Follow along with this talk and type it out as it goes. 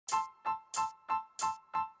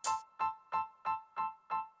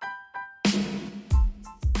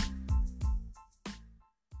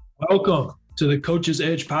Welcome to the Coach's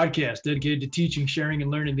Edge podcast, dedicated to teaching, sharing, and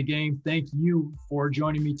learning the game. Thank you for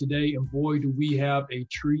joining me today, and boy, do we have a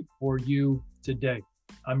treat for you today.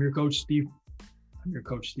 I'm your coach, Steve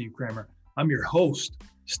Kramer. I'm your host,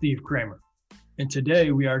 Steve Kramer. And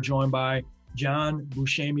today we are joined by John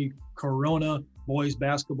Buscemi, Corona boys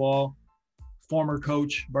basketball, former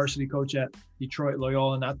coach, varsity coach at Detroit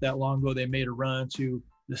Loyola. Not that long ago, they made a run to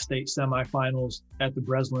the state semifinals at the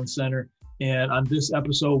Breslin Center. And on this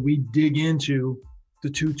episode, we dig into the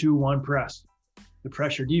 2-2-1 press, the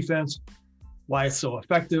pressure defense, why it's so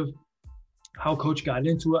effective, how coach got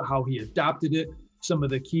into it, how he adopted it, some of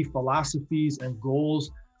the key philosophies and goals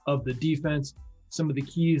of the defense, some of the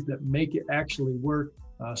keys that make it actually work,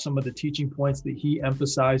 some of the teaching points that he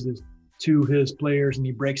emphasizes to his players, and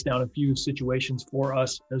he breaks down a few situations for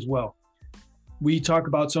us as well. We talk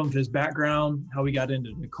about some of his background, how he got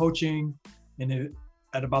into the coaching, and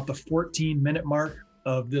at about the 14-minute mark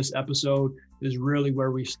of this episode is really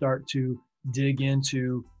where we start to dig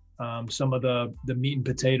into some of the meat and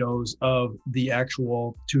potatoes of the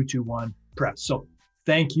actual 2-2-1 press. So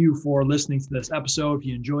thank you for listening to this episode. If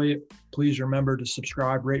you enjoy it, please remember to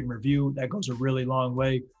subscribe, rate, and review. That goes a really long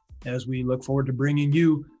way as we look forward to bringing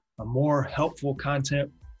you a more helpful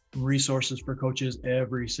content and resources for coaches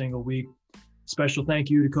every single week. Special thank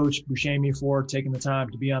you to Coach Buscemi for taking the time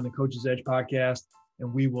to be on the Coach's Edge podcast.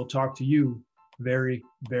 And we will talk to you very,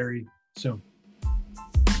 very soon.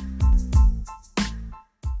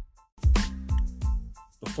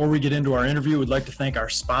 Before we get into our interview, we'd like to thank our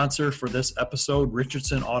sponsor for this episode,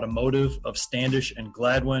 Richardson Automotive of Standish and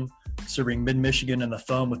Gladwin, serving Mid-Michigan and the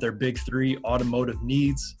Thumb with their big three automotive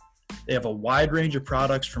needs. They have a wide range of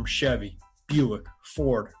products from Chevy, Buick,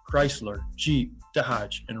 Ford, Chrysler, Jeep,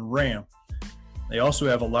 Dodge, and Ram. They also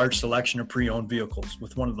have a large selection of pre-owned vehicles.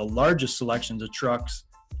 With one of the largest selections of trucks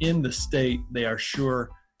in the state, they are sure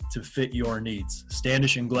to fit your needs.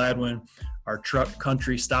 Standish and Gladwin are truck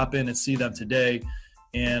country. Stop in and see them today.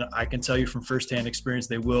 And I can tell you from firsthand experience,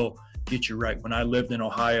 they will get you right. When I lived in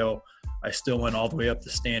Ohio, I still went all the way up to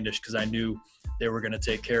Standish because I knew they were going to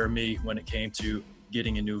take care of me when it came to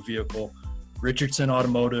getting a new vehicle. Richardson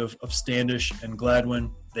Automotive of Standish and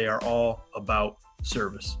Gladwin, they are all about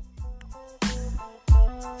service.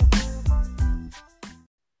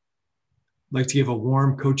 I'd like to give a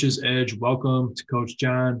warm Coach's Edge welcome to Coach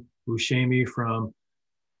John Buscemi from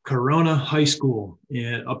Corona High School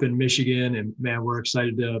up in Michigan. And man, we're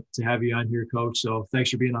excited to have you on here, Coach. So thanks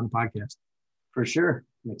for being on the podcast. For sure.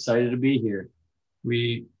 I'm excited to be here.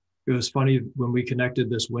 It was funny when we connected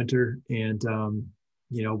this winter and,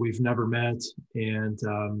 we've never met, and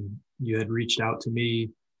you had reached out to me.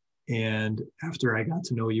 And after I got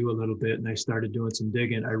to know you a little bit and I started doing some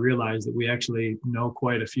digging, I realized that we actually know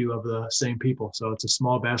quite a few of the same people. So it's a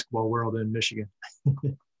small basketball world in Michigan.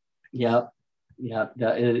 Yeah.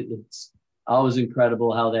 It's always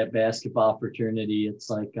incredible how that basketball fraternity, it's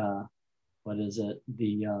like, the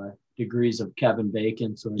degrees of Kevin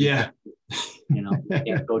Bacon. So, yeah, you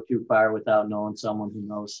can't go too far without knowing someone who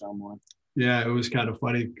knows someone. Yeah, it was kind of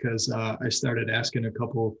funny because I started asking a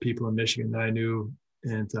couple of people in Michigan that I knew.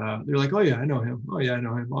 And they're like, oh, yeah, I know him. Oh, yeah, I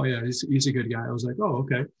know him. Oh, yeah, he's a good guy. I was like, oh,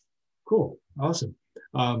 okay, cool. Awesome.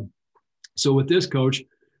 So with this, Coach,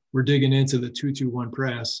 we're digging into the 2-2-1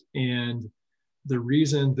 press. And the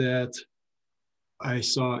reason that I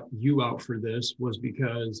sought you out for this was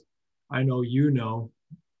because I know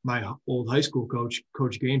my old high school coach,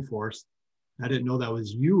 Coach Gainforth. I didn't know that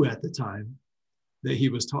was you at the time that he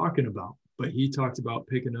was talking about. But he talked about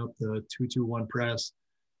picking up the 2-2-1 press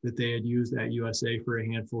that they had used at USA for a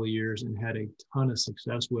handful of years and had a ton of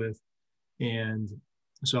success with. And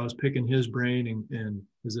so I was picking his brain and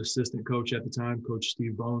his assistant coach at the time, Coach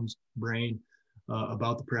Steve Bones' brain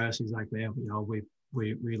about the press. He's like, man,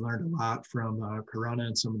 we learned a lot from Corona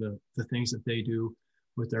and some of the things that they do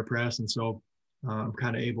with their press. And so I'm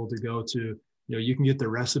kind of able to go to, you can get the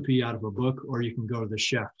recipe out of a book or you can go to the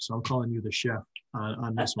chef. So I'm calling you the chef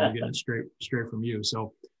on this one, getting it straight from you.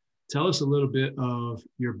 So tell us a little bit of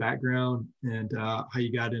your background and how you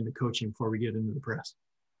got into coaching before we get into the press.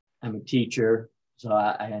 I'm a teacher, so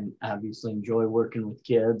I obviously enjoy working with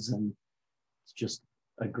kids, and it's just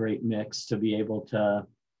a great mix to be able to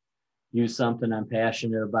use something I'm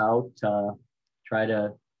passionate about, try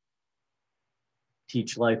to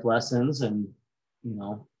teach life lessons and,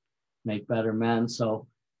 make better men. So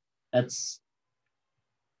that's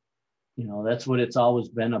what it's always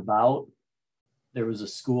been about. There was a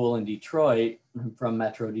school in Detroit. I'm from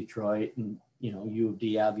Metro Detroit, and U of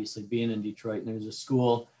D obviously being in Detroit, and there's a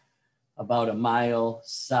school about a mile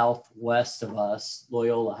southwest of us,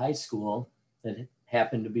 Loyola High School, that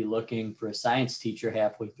happened to be looking for a science teacher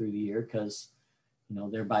halfway through the year because,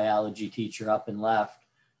 their biology teacher up and left.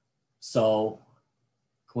 So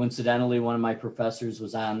coincidentally, one of my professors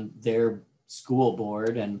was on their school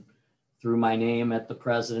board and threw my name at the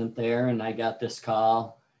president there. And I got this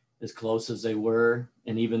call as close as they were.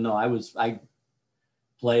 And even though I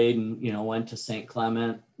played and, went to St.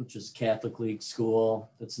 Clement, which is a Catholic League school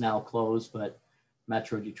that's now closed, but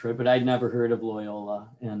Metro Detroit, but I'd never heard of Loyola.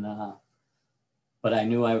 And, but I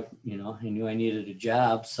knew I needed a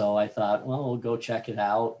job. So I thought, well, we'll go check it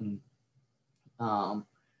out. And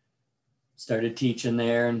started teaching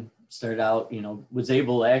there and started out, was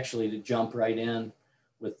able actually to jump right in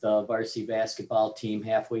with the varsity basketball team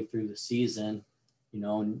halfway through the season,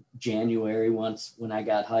 in January, when I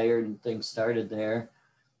got hired and things started there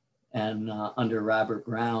and under Robert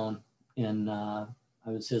Brown. And I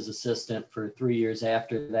was his assistant for 3 years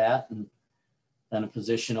after that. And then a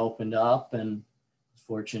position opened up and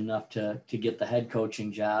fortunate enough to get the head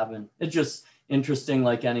coaching job. And it's just interesting,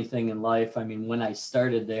 like anything in life. I mean, when I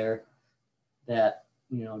started there, that,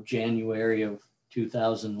 January of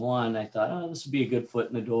 2001, I thought, oh, this would be a good foot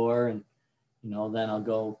in the door. And, then I'll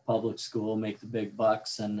go public school, make the big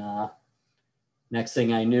bucks. And next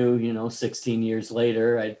thing I knew, 16 years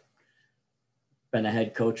later, I'd been a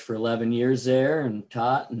head coach for 11 years there and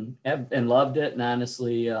taught and loved it. And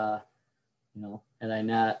honestly, had I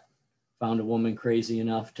not found a woman crazy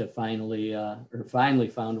enough to finally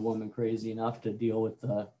found a woman crazy enough to deal with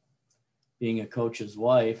being a coach's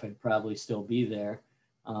wife, I'd probably still be there.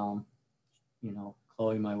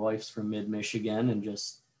 Chloe, my wife's from mid-Michigan, and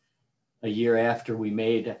just a year after we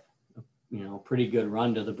made, pretty good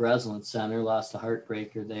run to the Breslin Center, lost a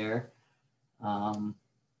heartbreaker there.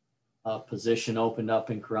 A position opened up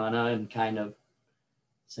in Corunna and kind of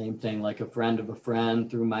same thing, like a friend of a friend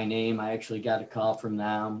threw my name. I actually got a call from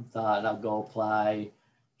them, thought I'll go apply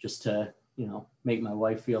just to, make my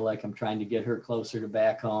wife feel like I'm trying to get her closer to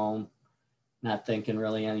back home, not thinking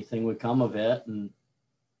really anything would come of it. And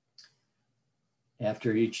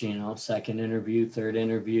after each, second interview, third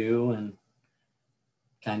interview, and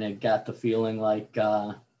kind of got the feeling like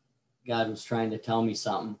God was trying to tell me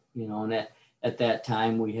something, and at that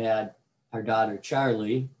time we had our daughter,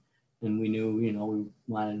 Charlie, and we knew, we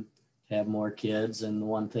wanted to have more kids. And the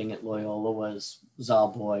one thing at Loyola was all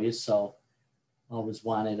boys. So I always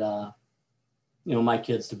wanted, my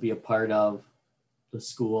kids to be a part of the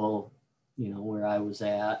school, where I was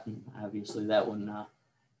at. And obviously that one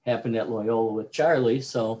happened at Loyola with Charlie.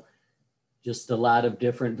 So just a lot of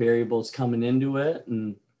different variables coming into it.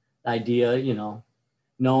 And the idea,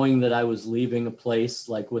 knowing that I was leaving a place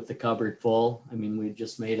like with the cupboard full. I mean, we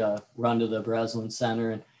just made a run to the Breslin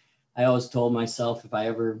Center, and I always told myself if I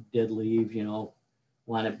ever did leave,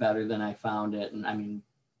 want it better than I found it. And I mean,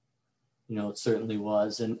 it certainly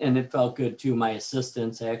was. And it felt good too. My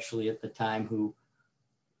assistants actually at the time, who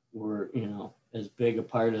were, as big a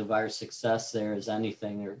part of our success there as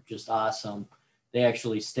anything, they're just awesome. They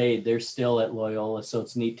actually stayed. They're still at Loyola. So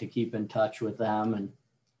it's neat to keep in touch with them and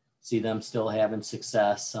see them still having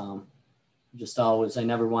success. Just always, I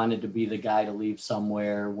never wanted to be the guy to leave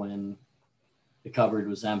somewhere when the cupboard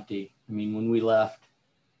was empty. I mean, when we left,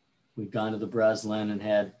 we'd gone to the Breslin and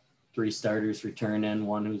had 3 starters return in,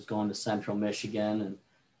 one who's going to Central Michigan and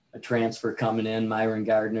a transfer coming in, Myron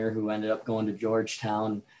Gardner, who ended up going to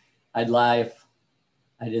Georgetown. I'd lie if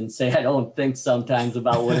I didn't say I don't think sometimes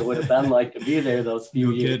about what it would have been like to be there those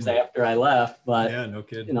few years after I left. But, yeah, no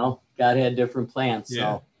kidding. God had different plans.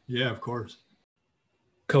 Yeah, so. Yeah, of course.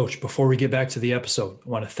 Coach, before we get back to the episode, I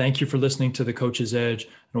want to thank you for listening to the Coach's Edge.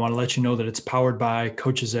 And I want to let you know that it's powered by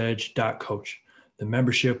coachesedge.coach, the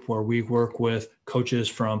membership where we work with coaches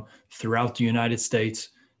from throughout the United States,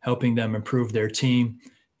 helping them improve their team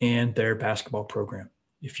and their basketball program.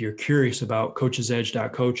 If you're curious about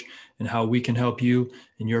coachesedge.coach and how we can help you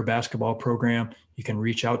in your basketball program, you can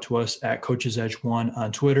reach out to us at coachesedge1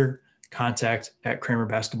 on Twitter,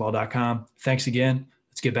 contact@kramerbasketball.com. Thanks again.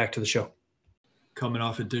 Let's get back to the show. Coming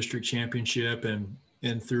off a district championship and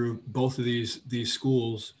through both of these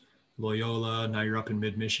schools, Loyola, now you're up in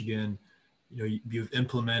mid-Michigan, you've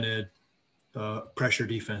implemented pressure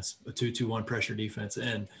defense, a 2-2-1 pressure defense.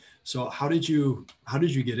 And so how did you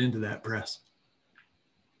get into that press?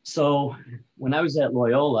 So when I was at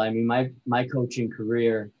Loyola, I mean, my coaching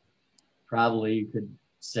career, probably you could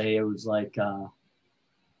say it was like,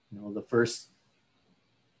 the first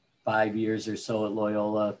 5 years or so at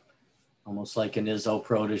Loyola, almost like an Izzo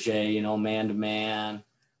protege, man-to-man,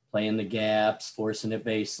 playing the gaps, forcing it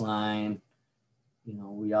baseline.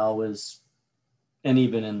 We always, and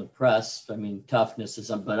even in the press, I mean, toughness is,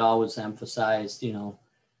 but always emphasized,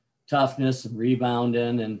 toughness and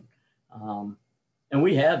rebounding. And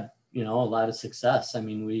we had, a lot of success. I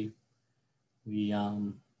mean, we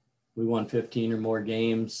won 15 or more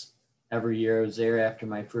games every year I was there after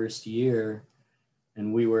my first year,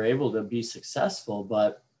 and we were able to be successful.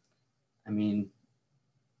 But I mean,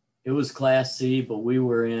 it was Class C, but we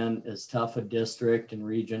were in as tough a district and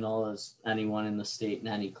regional as anyone in the state in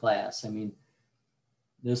any class. I mean,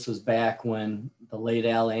 this was back when the late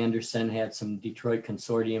Al Anderson had some Detroit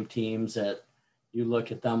Consortium teams that you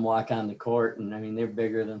look at them walk on the court, and I mean, they're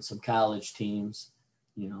bigger than some college teams,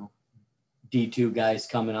 D2 guys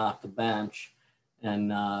coming off the bench.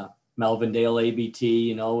 And Melvindale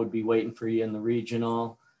ABT, would be waiting for you in the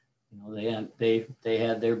regional. They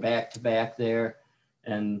had their back-to-back there.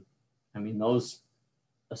 And I mean, those,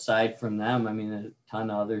 aside from them, I mean, a ton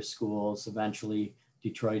of other schools, eventually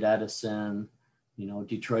Detroit Edison,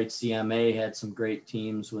 Detroit CMA had some great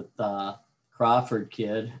teams with Crawford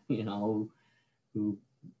kid, who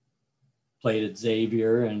played at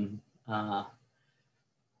Xavier and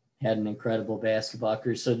had an incredible basketball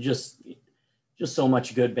career. So just so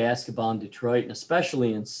much good basketball in Detroit, and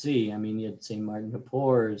especially in C. I mean, you had St. Martin de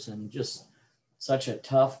Porres, and just such a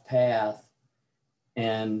tough path.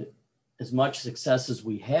 And as much success as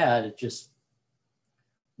we had,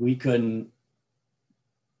 we couldn't.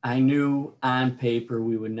 I knew on paper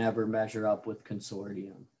we would never measure up with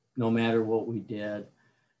Consortium, no matter what we did.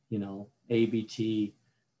 ABT.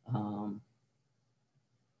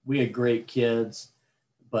 We had great kids,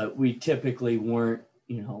 but we typically weren't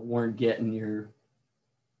getting your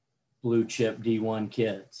blue chip D1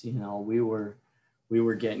 kids. We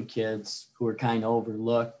were getting kids who were kind of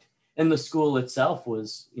overlooked. And the school itself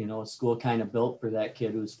was, a school kind of built for that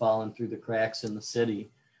kid who was falling through the cracks in the city.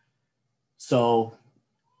 So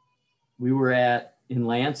we were in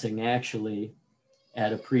Lansing, actually,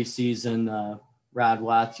 at a preseason. Rod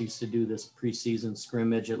Watts used to do this preseason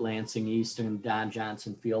scrimmage at Lansing Eastern, Don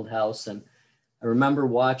Johnson Fieldhouse. And I remember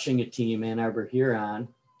watching a team, Ann Arbor Huron,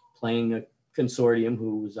 playing a Consortium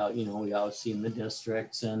who was out, we always see in the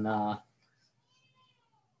districts. And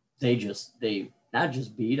they not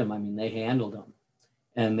just beat them, I mean, they handled them.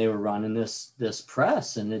 And they were running this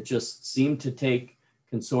press, and it just seemed to take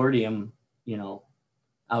Consortium,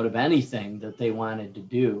 out of anything that they wanted to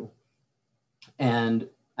do. And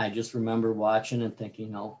I just remember watching and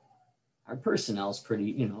thinking, our personnel's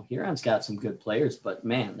pretty, Huron's got some good players, but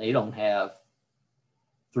man, they don't have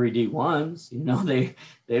 3D1s,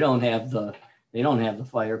 they don't have the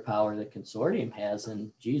firepower that Consortium has.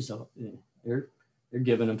 And geez, they're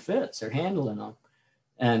giving them fits, they're handling them.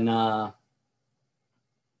 And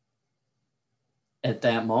at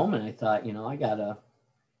that moment, I thought, I gotta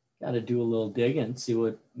do a little digging, see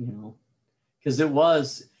what, because it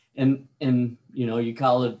was, and you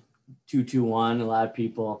call it 2-2-1. A lot of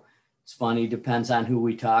people, it's funny, depends on who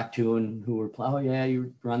we talk to and who we're playing. Oh yeah,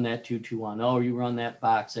 you run that 2-2-1. Oh, you run that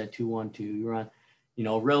box, that 2-1-2. You run,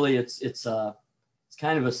 really it's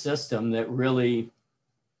kind of a system that really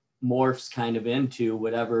morphs kind of into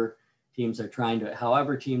whatever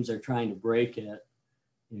however teams are trying to break it.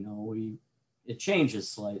 It changes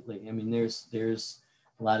slightly. I mean, there's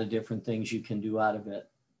a lot of different things you can do out of it.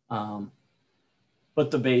 But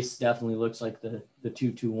the base definitely looks like the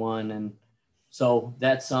 2-2-1. And so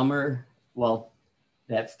that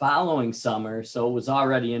following summer, so it was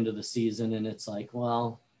already into the season, and it's like,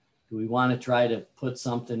 well, do we want to try to put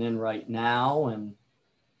something in right now? And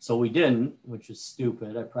so we didn't, which is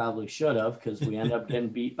stupid. I probably should have, because we ended up getting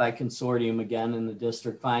beat by Consortium again in the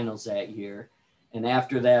district finals that year. And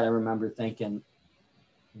after that, I remember thinking,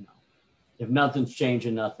 if nothing's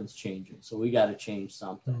changing, nothing's changing. So we got to change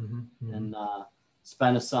something. Mm-hmm. And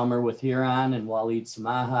spent a summer with Huron and Waleed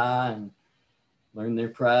Samaha and learned their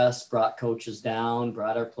press, brought coaches down,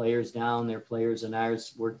 brought our players down. Their players and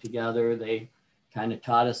ours worked together. They kind of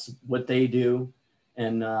taught us what they do.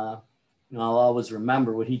 And, I'll always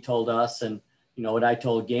remember what he told us and, what I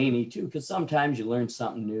told Gainey too, because sometimes you learn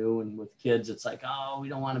something new. And with kids, it's like, oh, we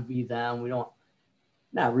don't want to be them. We don't,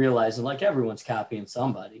 not realizing like everyone's copying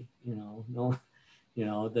somebody, the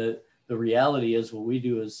reality is what we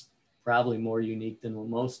do is probably more unique than what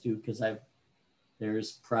most do, because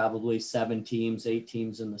there's probably 8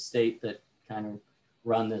 teams in the state that kind of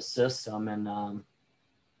run this system. And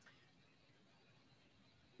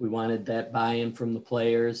we wanted that buy-in from the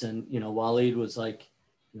players. And, Waleed was like,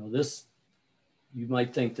 this, you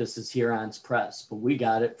might think this is Huron's press, but we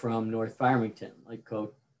got it from North Farmington, like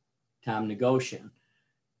Coach Tom Negocian.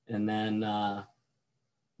 And then,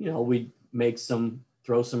 we'd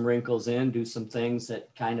throw some wrinkles in, do some things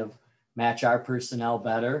that kind of match our personnel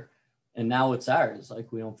better. And now it's ours.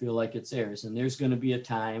 Like, we don't feel like it's theirs. And there's going to be a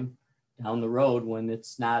time down the road when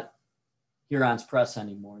it's not Huron's press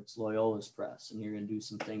anymore, it's Loyola's press, and you're going to do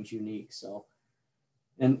some things unique. So,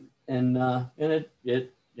 and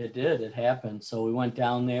it happened. So we went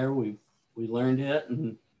down there, we learned it,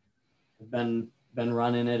 and have been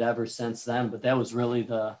running it ever since then. But that was really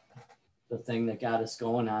the thing that got us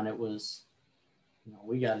going on it. Was,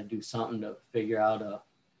 we got to do something to figure out a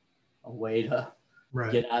way to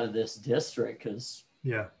get out of this district. Cause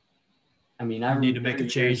I mean, I need to make a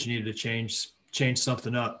change. You need to change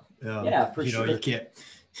something up. For sure. You can't,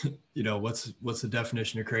 what's the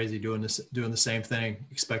definition of crazy? Doing the same thing,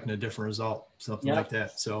 expecting a different result, something like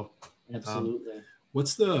that. So absolutely.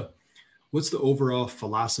 What's the overall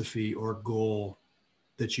philosophy or goal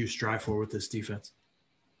that you strive for with this defense?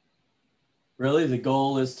 Really, the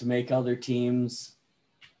goal is to make other teams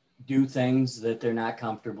do things that they're not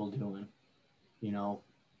comfortable doing. You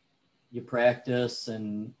practice,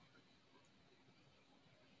 and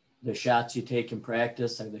the shots you take in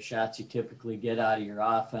practice are the shots you typically get out of your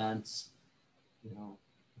offense.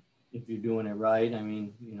 If you're doing it right, I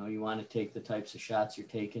mean, you want to take the types of shots you're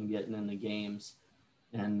taking, getting in the games.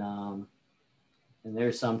 And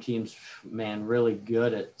there's some teams, man, really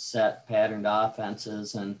good at set patterned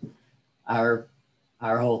offenses. And our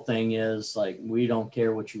whole thing is like, we don't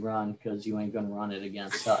care what you run because you ain't going to run it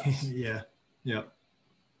against us. Yeah.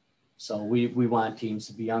 So we want teams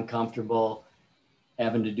to be uncomfortable,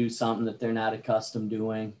 having to do something that they're not accustomed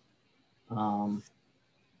doing. And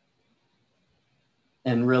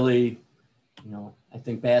really, I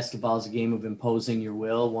think basketball is a game of imposing your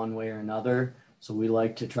will one way or another. So we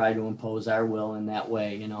like to try to impose our will in that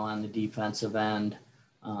way, on the defensive end,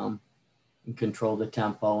 and control the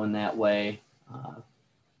tempo in that way.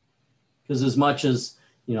 Because as much as,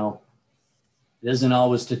 it isn't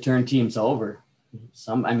always to turn teams over.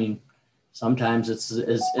 Sometimes it's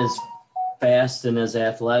as fast and as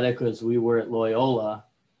athletic as we were at Loyola.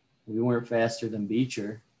 We weren't faster than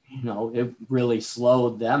Beecher. It really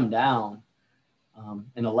slowed them down.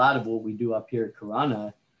 And a lot of what we do up here at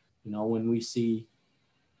Corunna, when we see,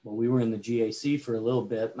 we were in the GAC for a little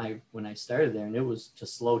bit when I started there, and it was to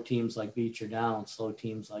slow teams like Beecher down, slow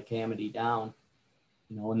teams like Hamady down,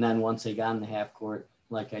 and then once they got in the half court,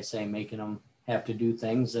 like I say, making them have to do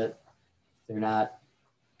things that they're not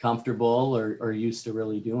comfortable or used to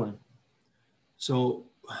really doing. So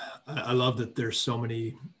I love that there's so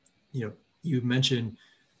many, you mentioned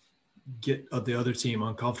get the other team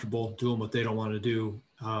uncomfortable doing what they don't want to do.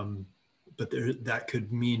 But that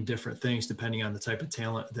could mean different things depending on the type of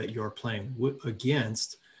talent that you're playing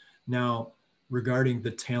against. Now, regarding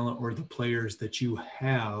the talent or the players that you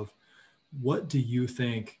have, what do you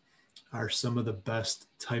think are some of the best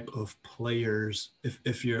type of players?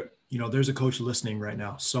 If you're, there's a coach listening right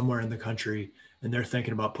now somewhere in the country, and they're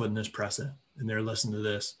thinking about putting this press in, and they're listening to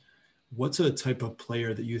this. What's a type of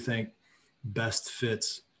player that you think best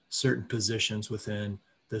fits certain positions within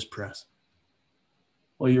this press?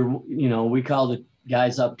 Well, we call the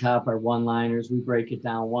guys up top our one-liners. We break it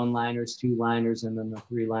down: one-liners, two-liners, and then the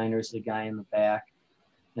three-liners, the guy in the back.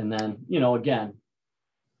 And then, again,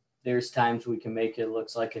 there's times we can make it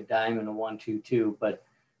looks like a dime and a 1-2-2, but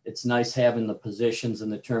it's nice having the positions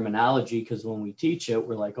and the terminology, because when we teach it,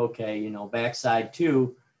 we're like, okay, backside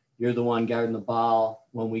two, you're the one guarding the ball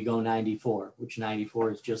when we go 94, which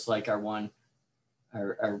 94 is just like our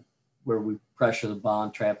where we pressure the ball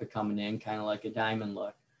and trap it coming in, kind of like a diamond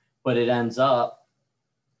look. But it ends up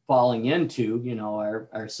falling into,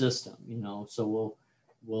 our system, so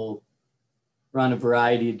we'll run a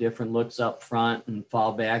variety of different looks up front and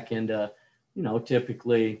fall back into,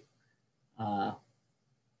 typically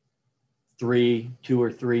two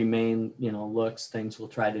or three main, looks, things we'll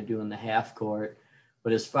try to do in the half court.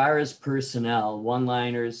 But as far as personnel,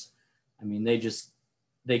 one-liners,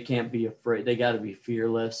 they can't be afraid. They got to be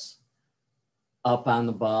fearless, up on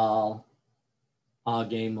the ball all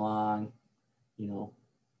game long.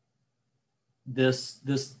 This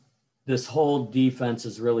whole defense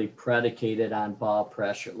is really predicated on ball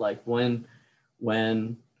pressure. Like when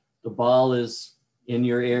the ball is in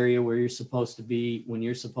your area where you're supposed to be, when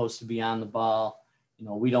you're supposed to be on the ball,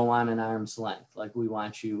 we don't want an arm's length. Like, we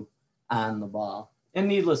want you on the ball. And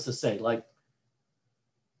needless to say, like,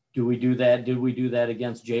 do we do that? Did we do that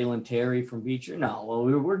against Jalen Terry from Beecher? No. Well,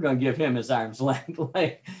 we're going to give him his arm's length.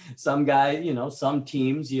 Like some guy, some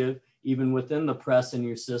teams, even within the press in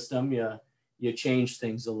your system, you change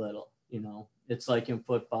things a little. It's like in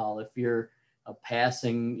football. If you're a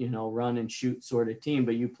passing, run and shoot sort of team,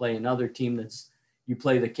 but you play another team you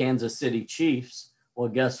play the Kansas City Chiefs, well,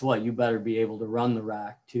 guess what? You better be able to run the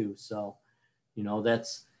rock too. So,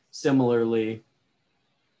 that's similarly,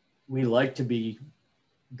 we like to be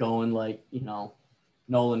going like,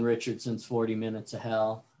 Nolan Richardson's 40 minutes of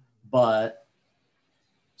hell, but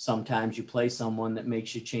sometimes you play someone that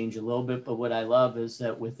makes you change a little bit. But what I love is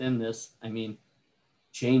that within this,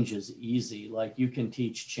 change is easy. Like you can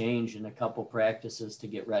teach change in a couple practices to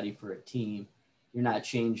get ready for a team. You're not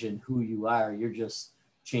changing who you are. You're just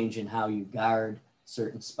changing how you guard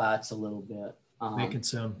certain spots a little bit.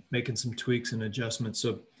 Making some tweaks and adjustments.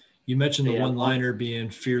 So you mentioned the one-liner being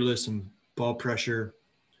fearless and ball pressure.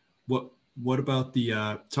 What about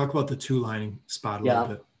the talk about the two-lining spot a little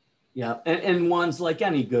bit? Yeah, and one's like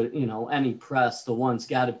any good, any press, the one's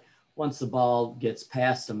got to, once the ball gets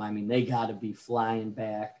past them, they got to be flying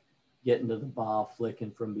back, getting to the ball,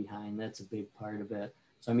 flicking from behind. That's a big part of it.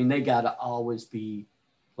 So, they got to always be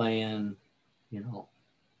playing,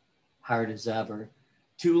 hard as ever.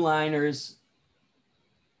 Two-liners,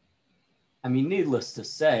 needless to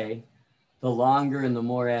say, the longer and the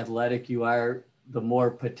more athletic you are, the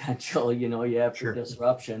more potential, you have for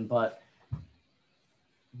disruption. But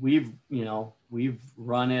we've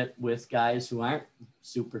run it with guys who aren't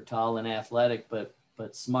super tall and athletic, but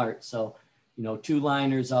smart. So,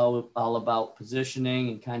 two-liners all about positioning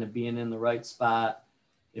and kind of being in the right spot.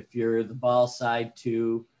 If you're the ball side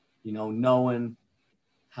two, knowing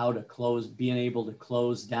how to close, being able to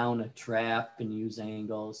close down a trap and use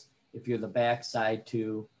angles. If you're the backside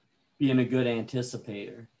two, being a good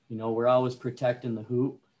anticipator. We're always protecting the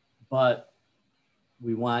hoop, but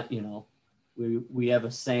we want, we have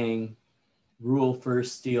a saying, rule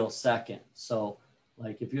first, steal second. So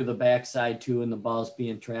like if you're the backside two and the ball's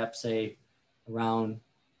being trapped, say around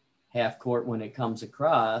half court when it comes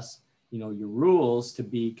across, your rules to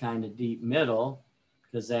be kind of deep middle,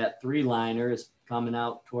 because that three-liner is coming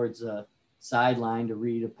out towards the sideline to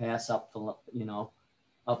read a pass up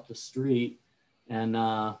the street. And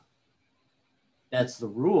that's the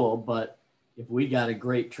rule. But if we got a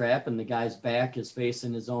great trap and the guy's back is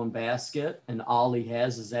facing his own basket and all he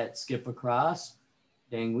has is that skip across,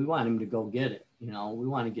 dang, we want him to go get it. We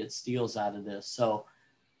want to get steals out of this. So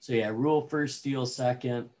yeah, rule first, steal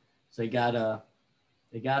second. So they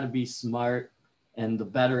gotta be smart, and the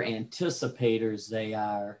better anticipators they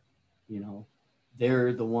are,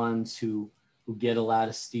 they're the ones who get a lot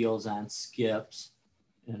of steals on skips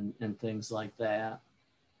and things like that.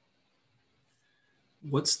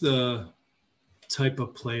 What's the type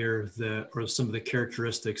of player or some of the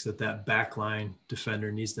characteristics that backline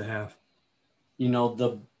defender needs to have?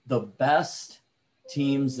 The best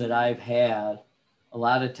teams that I've had, a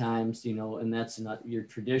lot of times, and that's not your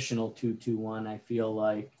traditional 2-2-1. I feel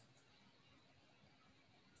like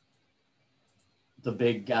the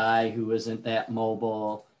big guy who isn't that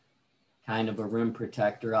mobile, kind of a rim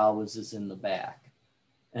protector, always is in the back.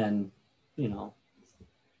 And,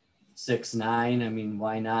 6'9",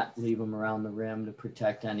 why not leave him around the rim to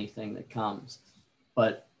protect anything that comes?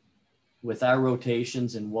 But with our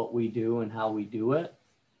rotations and what we do and how we do it,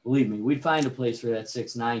 believe me, we'd find a place for that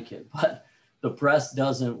 6'9" kid. But the press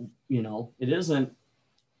doesn't, it isn't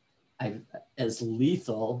as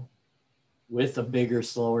lethal with a bigger,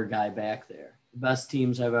 slower guy back there. The best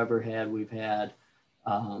teams I've ever had, we've had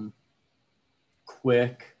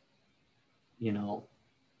quick,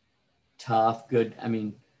 tough, good.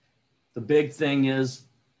 The big thing is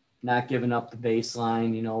not giving up the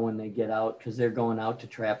baseline, when they get out, because they're going out to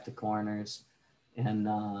trap the corners. And,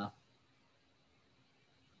 the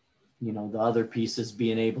other piece is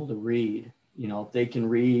being able to read. If they can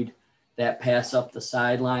read that pass up the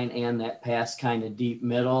sideline and that pass kind of deep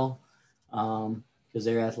middle, because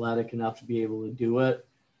they're athletic enough to be able to do it,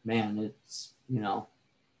 man, it's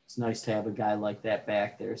nice to have a guy like that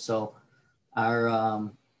back there. So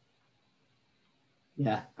our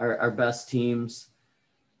best teams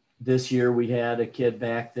this year, we had a kid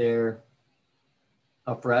back there,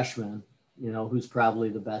 a freshman, who's probably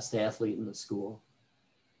the best athlete in the school.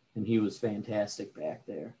 And he was fantastic back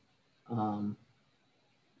there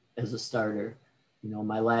as a starter.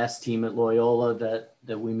 My last team at Loyola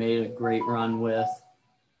that we made a great run with,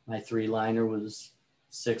 my three-liner was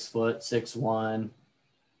 6 foot, 6'1",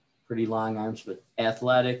 pretty long arms, but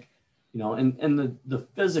athletic. And the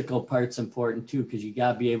physical part's important too, because you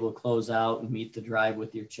got to be able to close out and meet the drive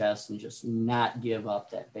with your chest and just not give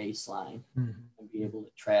up that baseline and be able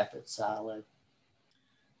to trap it solid.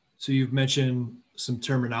 So you've mentioned some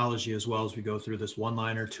terminology as well as we go through this: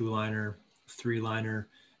 one-liner, two-liner, three-liner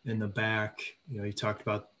in the back. You talked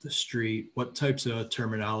about the street. What types of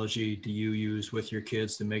terminology do you use with your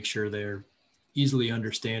kids to make sure they're easily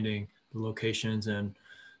understanding the locations and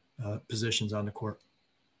positions on the court?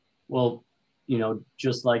 Well,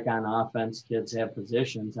 just like on offense, kids have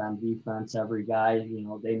positions. On defense, every guy,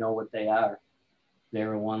 they know what they are.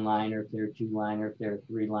 they're a one-liner, if they're a two-liner, if they're a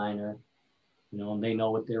three-liner, and they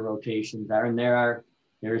know what their rotations are. And there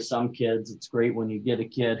are some kids, it's great when you get a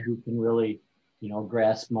kid who can really,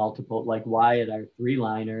 grasp multiple, like Wyatt, our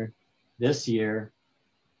three-liner this year.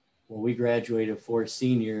 Well, we graduated 4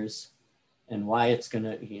 seniors, and Wyatt's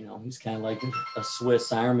gonna, he's kind of like a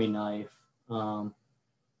Swiss Army knife.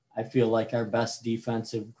 I feel like our best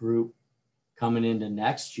defensive group coming into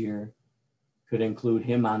next year could include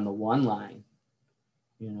him on the one line,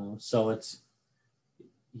 so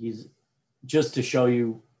he's just to show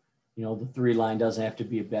you, the three line doesn't have to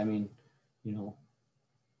be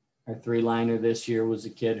our three liner this year was a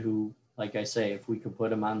kid who, like I say, if we could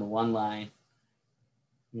put him on the one line,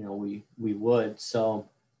 we would. So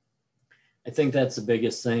I think that's the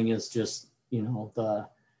biggest thing is just, the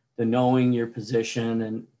knowing your position,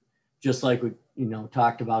 and just like we,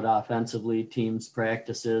 talked about offensively, teams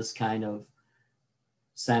practices kind of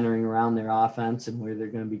centering around their offense and where they're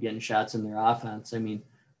going to be getting shots in their offense. I mean,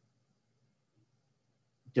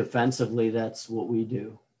 defensively, that's what we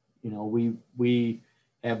do. We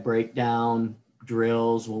have breakdown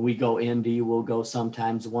drills. When we go indie, we'll go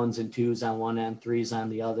sometimes 1s and 2s on one end, 3s on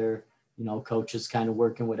the other. Coaches kind of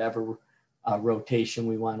working whatever rotation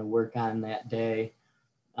we want to work on that day.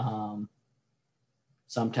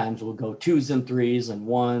 Sometimes we'll go 2s and 3s and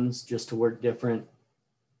 1s just to work different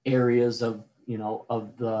areas of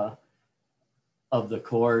the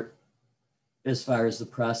court as far as the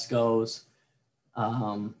press goes.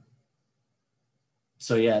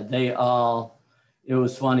 So yeah, it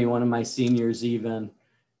was funny. One of my seniors, even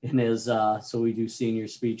in his, so we do senior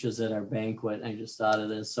speeches at our banquet. And I just thought of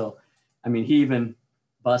this. So, I mean, he even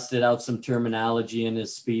busted out some terminology in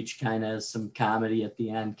his speech, kind of some comedy at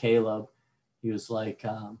the end. Caleb, he was like,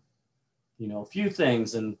 a few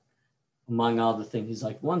things. And among all the things, he's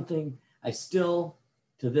like, one thing I still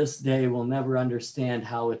to this day will never understand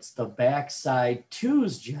how it's the backside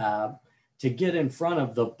two's job to get in front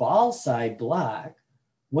of the ball side block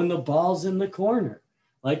when the ball's in the corner.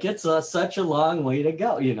 Like it's such a long way to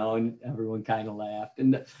go, and everyone kind of laughed.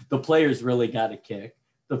 And the players really got a kick.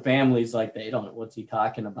 The family's like, they don't know what's he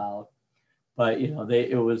talking about. But,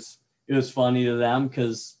 it was funny to them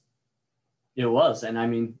because it was. And I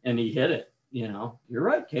mean, and he hit it, You're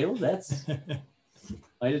right, Caleb. That's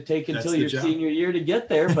might have taken until your senior year to get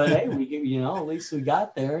there. But hey, we at least we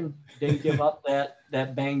got there and didn't give up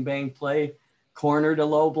that bang, bang play. Corner to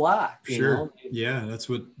low block. Sure. Yeah, that's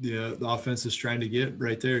what the offense is trying to get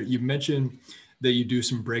right there. You mentioned that you do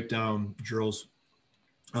some breakdown drills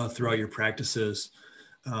throughout your practices,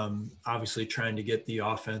 obviously trying to get the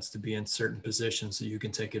offense to be in certain positions that you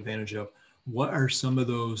can take advantage of. What are some of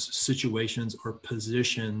those situations or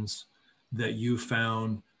positions that you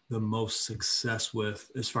found the most success with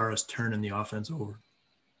as far as turning the offense over?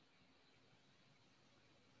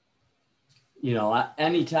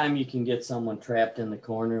 Anytime you can get someone trapped in the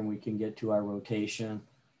corner and we can get to our rotation,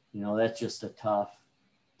 that's just a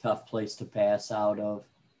tough place to pass out of,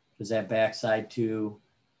 because that backside two,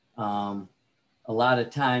 a lot of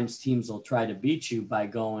times teams will try to beat you by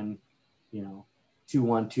going,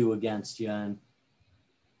 2-1-2 against you and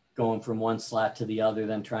going from one slot to the other,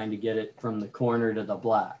 then trying to get it from the corner to the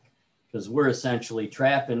block, because we're essentially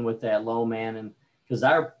trapping with that low man. And because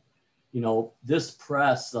this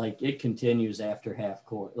press, like it continues after half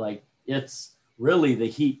court. Like it's really, the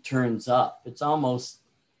heat turns up. It's almost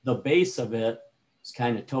the base of it is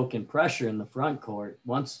kind of token pressure in the front court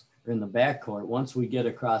or in the back court. Once we get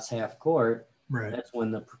across half court, right, that's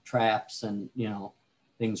when the traps and,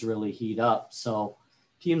 things really heat up. So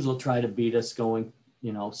teams will try to beat us going,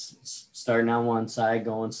 starting on one side,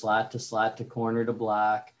 going slot to corner to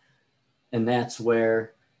block. And that's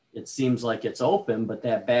where it seems like it's open, but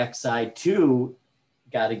that backside two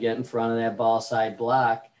got to get in front of that ball side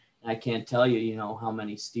block. And I can't tell you, how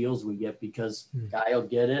many steals we get, because guy will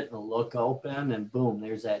get it, it'll look open, and boom,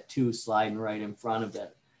 there's that two sliding right in front of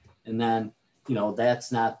it. And then,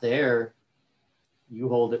 that's not there. You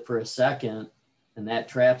hold it for a second and that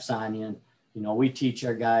traps on you. And, we teach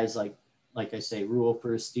our guys, like I say, rule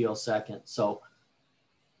first, steal second. So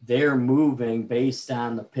they're moving based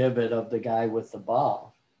on the pivot of the guy with the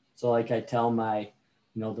ball. So like I tell my,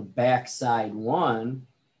 the backside one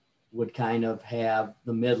would kind of have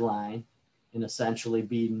the midline and essentially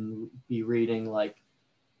be reading like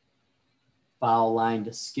foul line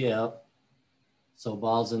to skip. So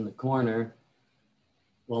ball's in the corner.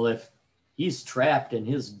 Well, if he's trapped and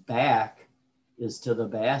his back is to the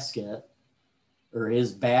basket or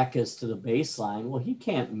his back is to the baseline, well, he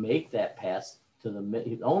can't make that pass to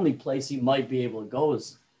the only place he might be able to go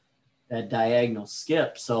is that diagonal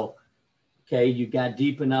skip. So okay, you got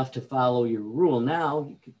deep enough to follow your rule. Now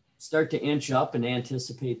you can start to inch up and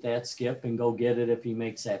anticipate that skip and go get it if he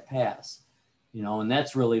makes that pass, and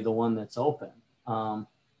that's really the one that's open.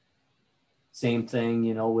 Same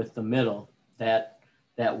thing, with the middle, that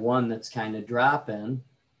one that's kind of dropping,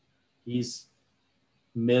 he's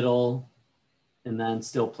middle and then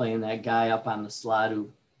still playing that guy up on the slot who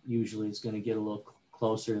usually is going to get a little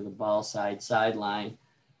closer to the ball sideline.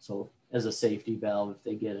 So as a safety valve, if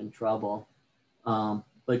they get in trouble.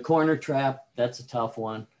 But corner trap, that's a tough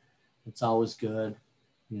one. It's always good,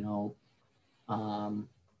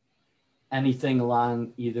 anything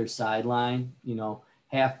along either sideline,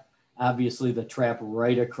 obviously the trap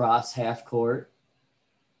right across half court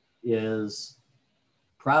is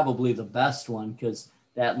probably the best one because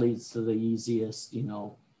that leads to the easiest,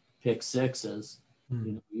 pick sixes.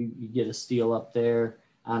 You get a steal up there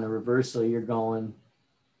on a reversal, you're going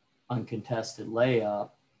uncontested layup.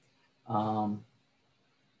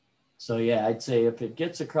 So yeah, I'd say if it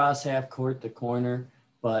gets across half court, the corner,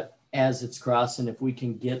 but as it's crossing, if we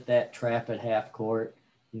can get that trap at half court,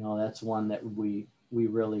 that's one that we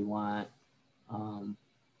really want.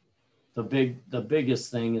 The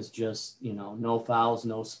biggest thing is just, no fouls,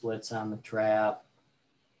 no splits on the trap,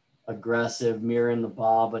 aggressive, mirroring the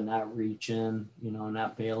ball, but not reaching,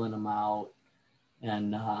 not bailing them out.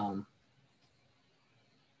 And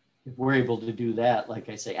if we're able to do that, like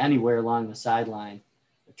I say, anywhere along the sideline,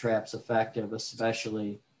 the trap's effective,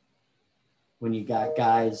 especially when you got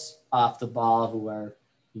guys off the ball who are,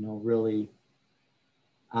 really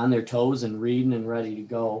on their toes and reading and ready to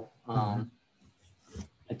go. I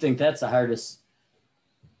think that's the hardest,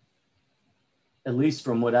 at least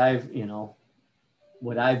from what I've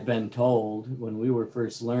been told when we were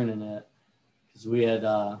first learning it, because we had,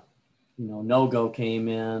 No-Go came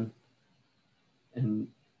in and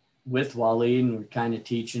with Waleed, and we're kind of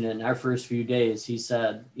teaching it. In our first few days, he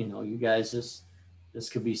said, you guys, this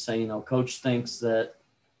could be saying, coach thinks that,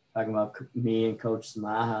 talking about me and Coach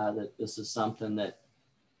Samaha, that this is something that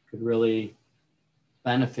could really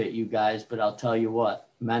benefit you guys. But I'll tell you what,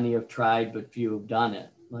 many have tried, but few have done it.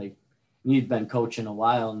 Like, you've been coaching a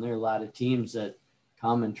while, and there are a lot of teams that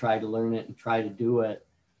come and try to learn it and try to do it.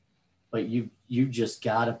 But you just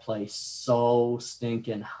got to play so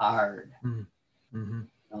stinking hard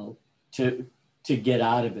to get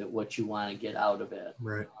out of it what you want to get out of it.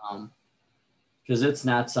 Right. Because it's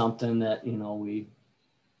not something that,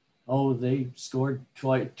 they scored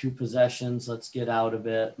 2 possessions, let's get out of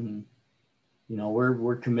it. And,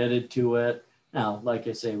 we're committed to it. Now, like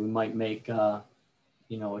I say, we might make, a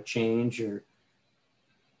change or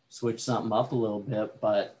switch something up a little bit,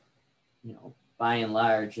 but, by and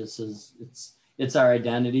large, it's our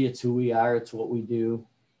identity. It's who we are. It's what we do.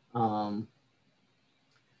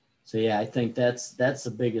 So yeah, I think that's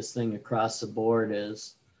the biggest thing across the board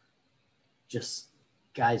is just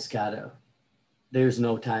guys there's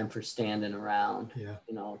no time for standing around. Yeah.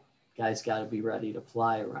 Guys gotta be ready to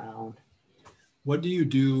fly around. What do you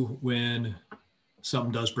do when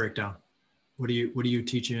something does break down? What are you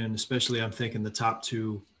teaching? Especially I'm thinking the top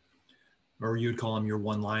 2, or you'd call them your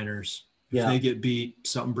one-liners. If they get beat,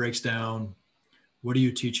 something breaks down, what are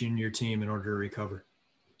you teaching your team in order to recover?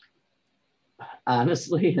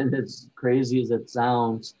 Honestly, and as crazy as it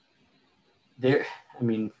sounds,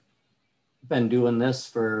 been doing this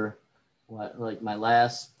for my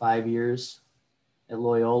last 5 years at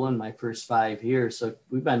Loyola, and my first 5 years. So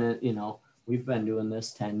we've been doing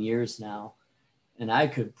this 10 years now, and I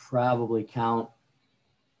could probably count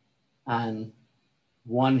on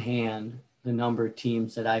one hand the number of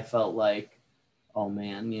teams that I felt like, oh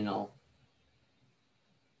man,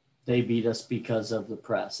 they beat us because of the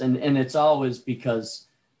press. And it's always because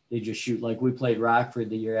they just shoot. Like, we played Rockford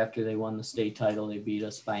the year after they won the state title. They beat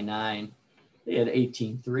us by 9. They had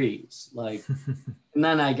 18 threes. Like, and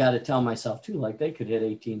then I got to tell myself too, like, they could hit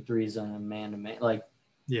 18 threes on a man-to-man. Like,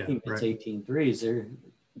 yeah, team that's right. 18 threes, you're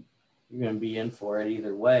going to be in for it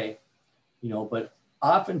either way, but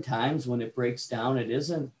oftentimes when it breaks down, it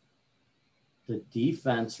isn't the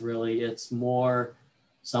defense really, it's more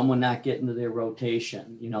someone not getting to their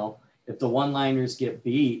rotation. If the one-liners get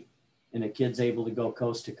beat and a kid's able to go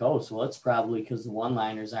coast to coast, well, it's probably because the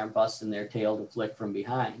one-liners aren't busting their tail to flick from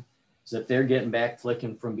behind. So if they're getting back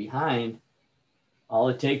flicking from behind, all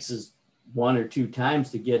it takes is 1 or 2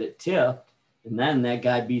 times to get it tipped, and then that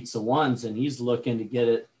guy beats the ones and he's looking to get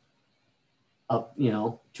it up,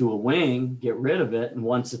 to a wing, get rid of it. And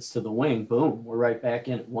once it's to the wing, boom, we're right back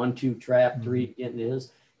in it. 1, 2 trap, 3, getting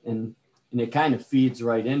his, and it kind of feeds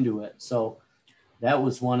right into it. So that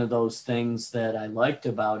was one of those things that I liked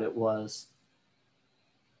about it was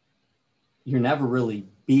you're never really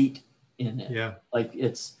beat in it. Yeah. Like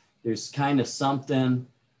there's kind of something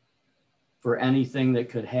for anything that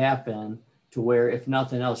could happen to where, if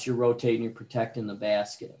nothing else, you're rotating, you're protecting the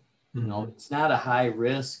basket. You know, it's not a high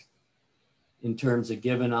risk in terms of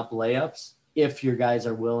giving up layups if your guys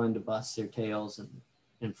are willing to bust their tails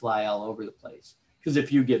and fly all over the place. Because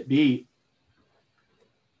if you get beat,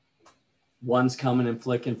 one's coming and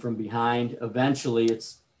flicking from behind. Eventually,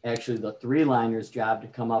 it's actually the three-liner's job to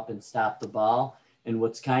come up and stop the ball. And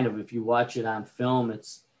what's kind of, if you watch it on film,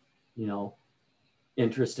 it's, you know,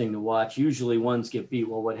 interesting to watch. Usually ones get beat.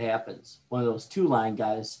 Well, what happens? One of those two-line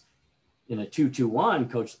guys in a 2-2-1,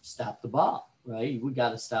 coach, stop the ball, right? We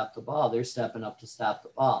got to stop the ball. They're stepping up to stop the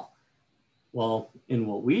ball. Well, in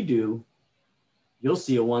what we do, you'll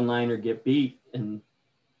see a one-liner get beat and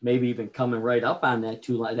maybe even coming right up on that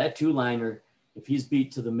two-line. That two-liner, if he's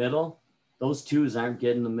beat to the middle, those twos aren't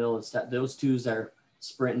getting the middle of step. Those twos are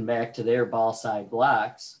sprinting back to their ball side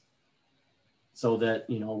blocks so that,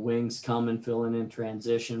 you know, wings come and filling in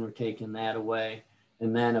transition. We're taking that away.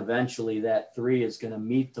 And then eventually that three is going to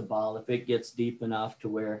meet the ball if it gets deep enough to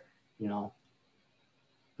where, you know,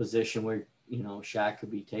 position where, you know, shot could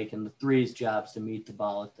be taken. The three's job's to meet the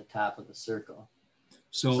ball at the top of the circle.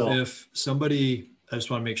 So if somebody, I just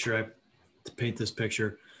want to make sure I paint this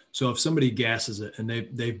picture. So if somebody gasses it and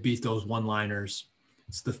they've beat those one-liners,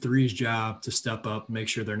 it's the three's job to step up, make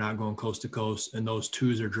sure they're not going coast to coast, and those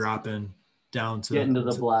twos are dropping down to getting to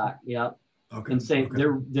the block. Yep. Okay. And say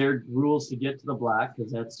their rules to get to the block,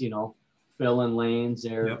 because that's, you know, filling lanes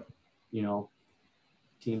there. You know,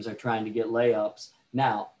 teams are trying to get layups.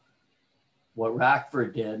 Now, what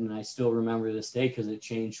Rockford did, and I still remember this day because it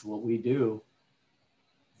changed what we do,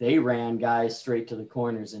 they ran guys straight to the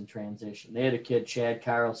corners in transition. They had a kid, Chad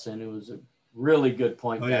Carlson, who was a really good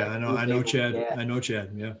point guard. Yeah, I know Chad. I know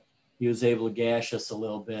Chad. Yeah. He was able to gash us a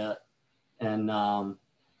little bit. And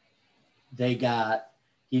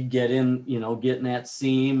he'd get in, you know, get in that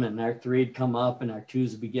seam, and our three'd come up and our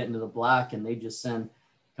twos would be getting to the block, and they just send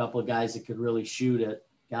a couple of guys that could really shoot it,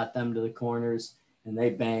 got them to the corners, and they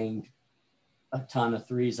banged a ton of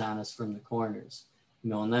threes on us from the corners, you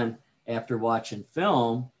know. And then after watching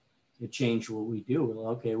film, it changed what we do. We're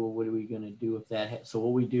like, okay, well, what are we going to do if that? So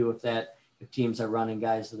what we do if teams are running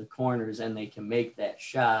guys to the corners and they can make that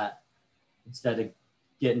shot, instead of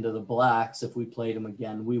getting to the blocks, if we played them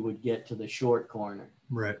again, we would get to the short corner.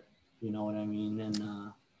 Right. You know what I mean?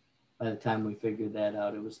 And by the time we figured that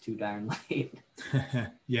out, it was too darn late.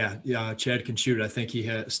 Yeah. Chad can shoot. I think he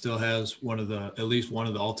still has at least one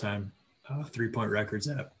of the all-time 3-point records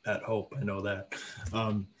at Hope. I know that.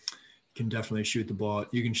 Can definitely shoot the ball.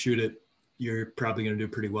 You can shoot it. You're probably going to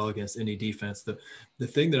do pretty well against any defense. The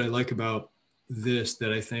thing that I like about this,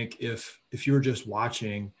 that I think if you were just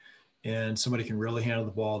watching and somebody can really handle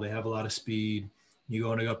the ball, they have a lot of speed, you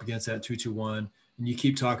going up against that 2-2-1, and you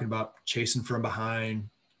keep talking about chasing from behind,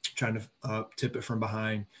 trying to tip it from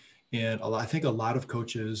behind. And I think a lot of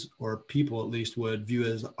coaches, or people at least, would view it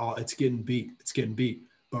as, oh, it's getting beat.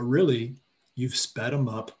 But really, you've sped them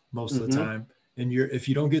up most of the time. And if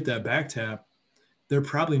you don't get that back tap, they're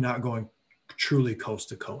probably not going truly coast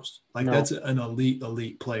to coast. Like that's an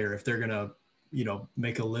elite player. If they're going to, you know,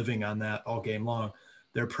 make a living on that all game long,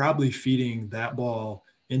 they're probably feeding that ball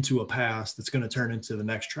into a pass that's going to turn into the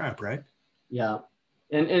next trap, right? Yeah.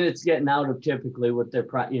 And it's getting out of typically what they're,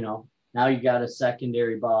 you know, now you got a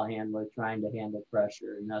secondary ball handler trying to handle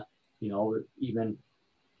pressure, and you know, even,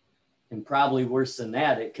 and probably worse than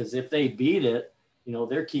that, because if they beat it, you know,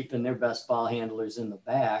 they're keeping their best ball handlers in the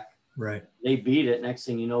back. Right. They beat it. Next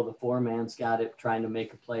thing you know, the four-man's got it trying to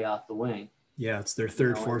make a play off the wing. Yeah, it's their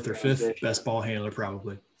third, fourth, or fifth best ball handler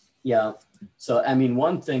probably. Yeah. So, I mean,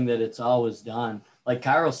 one thing that it's always done, like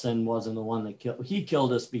Carlson wasn't the one that killed. He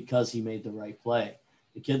killed us because he made the right play.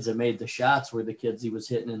 The kids that made the shots were the kids he was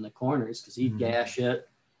hitting in the corners, because he'd gash it,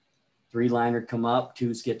 three-liner come up,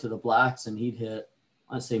 twos get to the blocks, and he'd hit.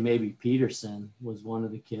 I'd say maybe Peterson was one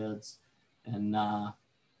of the kids, and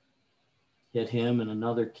hit him and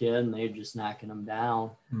another kid, and they're just knocking him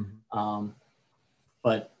down.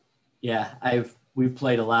 But yeah, we've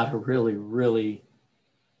played a lot of really, really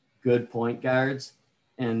good point guards,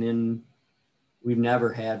 and then we've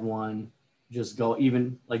never had one just go,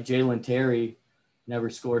 even like Jalen Terry never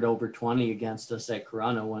scored over 20 against us at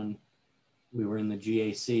Corunna when we were in the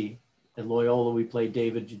GAC. At Loyola, we played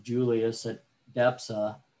David Julius. At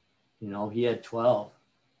DEPSA, you know, he had 12.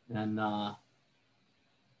 And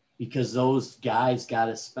because those guys got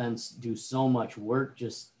to do so much work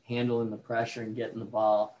just handling the pressure and getting the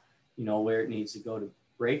ball, you know, where it needs to go to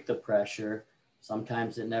break the pressure.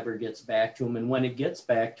 Sometimes it never gets back to them. And when it gets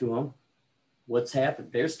back to them, what's happened?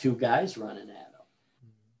 There's two guys running at them.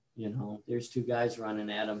 there's two guys running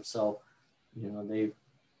at them. So, they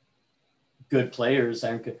good players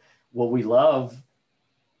aren't good. What we love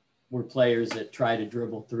were players that try to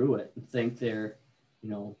dribble through it and think they're,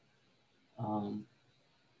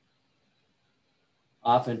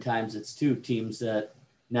 oftentimes it's two teams that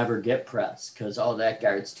never get pressed because, that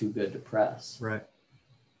guard's too good to press. Right.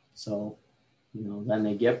 So, then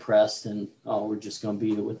they get pressed and, we're just going to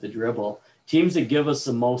beat it with the dribble. Teams that give us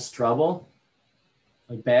the most trouble,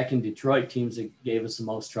 like back in Detroit, teams that gave us the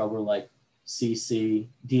most trouble, like CC,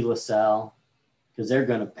 De La Salle, because they're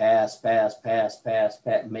going to pass,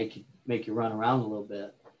 make you run around a little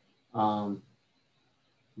bit.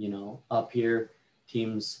 Up here,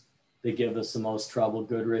 teams that give us the most trouble,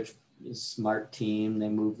 Goodrich is a smart team. They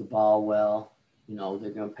move the ball well.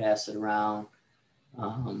 They're going to pass it around.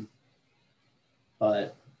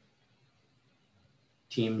 But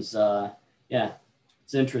teams,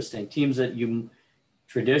 it's interesting. Teams that you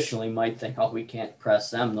traditionally might think, we can't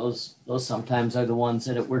press them. Those sometimes are the ones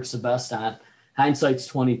that it works the best on. Hindsight's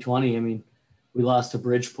 2020. I mean, we lost to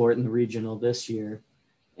Bridgeport in the regional this year,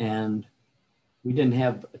 and we didn't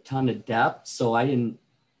have a ton of depth. So I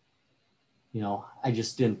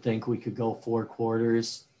just didn't think we could go 4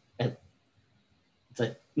 quarters at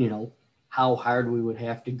how hard we would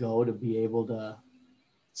have to go to be able to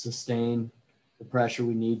sustain the pressure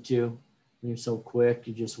we need to. They're so quick,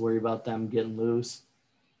 you just worry about them getting loose.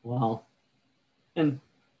 Well, and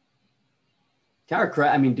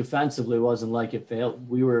defensively it wasn't like it failed.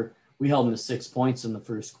 We held them to 6 points in the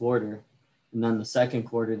first quarter. And then the second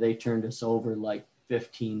quarter, they turned us over like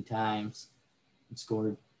 15 times and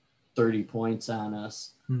scored 30 points on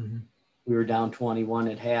us. Mm-hmm. We were down 21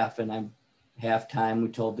 at halftime. We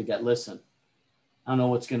told the guy, listen, I don't know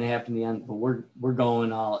what's going to happen in the end, but we're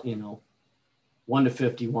going all,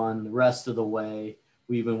 1-51 the rest of the way.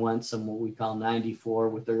 We even went some what we call 94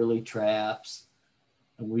 with early traps.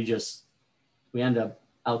 And we ended up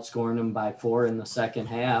outscoring them by 4 in the second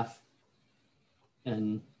half.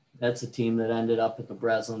 And that's a team that ended up at the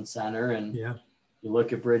Breslin Center. And you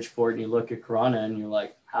look at Bridgeport and you look at Corona and you're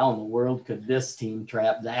like, how in the world could this team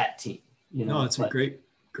trap that team? No, it's a great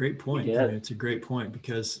point. It's a great point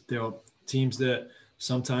because there are teams that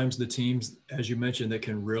sometimes the teams, as you mentioned, that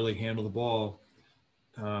can really handle the ball,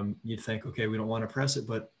 you'd think, okay, we don't want to press it,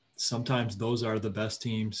 but sometimes those are the best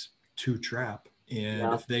teams to trap.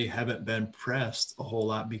 And if they haven't been pressed a whole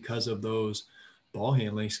lot because of those ball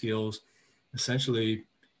handling skills, essentially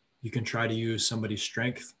you can try to use somebody's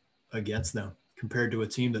strength against them compared to a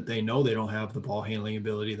team that they know they don't have the ball handling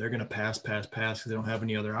ability. They're going to pass because they don't have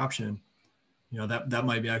any other option. That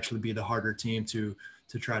might actually be the harder team to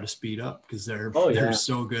try to speed up because they're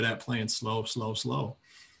so good at playing slow.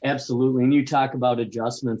 Absolutely. And you talk about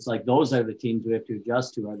adjustments, like those are the teams we have to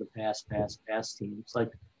adjust to are the pass teams. Like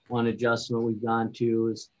one adjustment we've gone to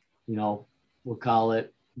is, we'll call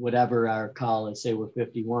it whatever our call is. Say we're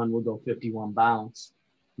 51, we'll go 51 bounce,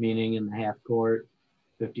 meaning in the half court.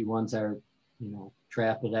 51s are,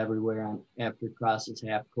 trap it everywhere after it crosses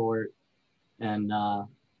half court. And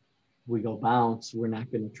we go bounce, we're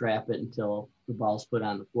not going to trap it until the ball's put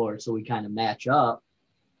on the floor. So we kind of match up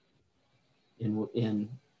in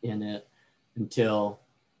it until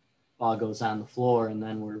ball goes on the floor, and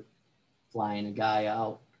then we're flying a guy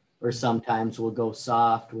out. Or sometimes we'll go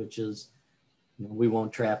soft, which is, we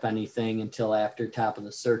won't trap anything until after top of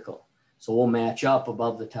the circle. So we'll match up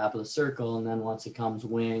above the top of the circle, and then once it comes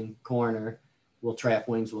wing, corner, we'll trap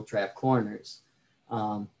wings, we'll trap corners.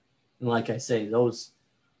 And like I say, those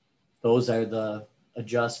are the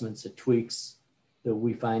adjustments, the tweaks that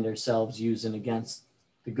we find ourselves using against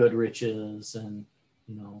the Goodriches and,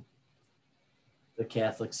 the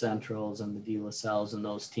Catholic Centrals and the De La Salles and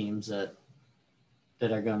those teams that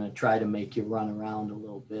are going to try to make you run around a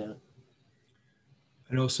little bit.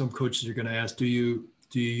 I know some coaches are going to ask, do you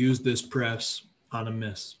use this press on a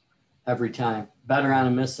miss? Every time. Better on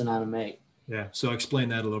a miss than on a make. Yeah. So explain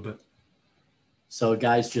that a little bit. So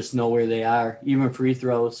guys just know where they are. Even free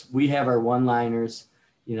throws. We have our one-liners,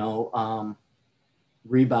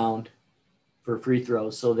 rebound for free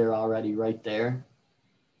throws. So they're already right there.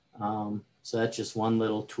 So that's just one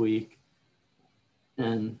little tweak.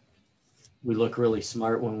 And we look really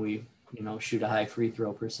smart when we, shoot a high free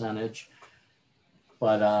throw percentage.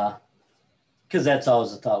 But because that's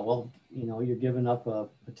always a thought, well, you're giving up a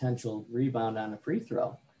potential rebound on a free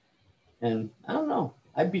throw. And I don't know.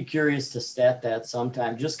 I'd be curious to stat that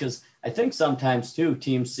sometime, just because I think sometimes too,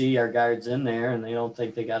 teams see our guards in there and they don't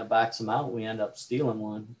think they got to box them out. We end up stealing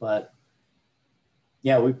one. But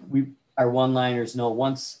yeah, we our one-liners know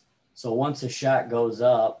once a shot goes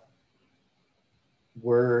up,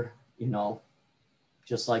 we're,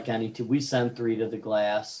 just like any team. We send 3 to the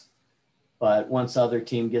glass, but once other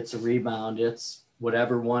team gets a rebound, it's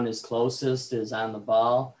whatever one is closest is on the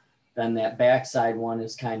ball. Then that backside one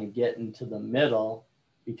is kind of getting to the middle,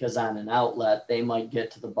 because on an outlet, they might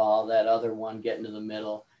get to the ball, that other one getting to the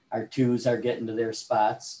middle. Our 2s are getting to their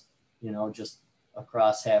spots, just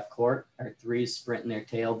across half court. Our 3s sprinting their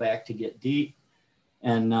tail back to get deep.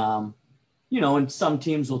 And, and some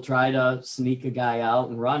teams will try to sneak a guy out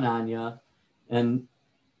and run on you, and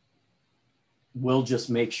we'll just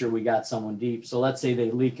make sure we got someone deep. So let's say they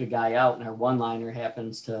leak a guy out and our one-liner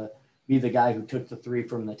happens to be the guy who took the 3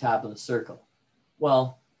 from the top of the circle.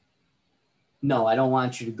 Well, no, I don't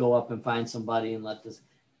want you to go up and find somebody and let this.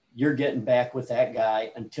 You're getting back with that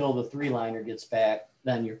guy until the 3-liner gets back,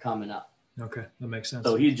 then you're coming up. Okay, that makes sense.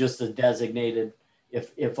 So he's just a designated,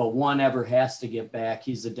 if a 1 ever has to get back,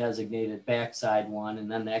 he's a designated backside 1, and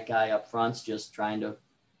then that guy up front's just trying to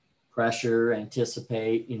pressure,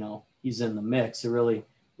 anticipate, he's in the mix. I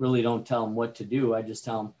really don't tell him what to do. I just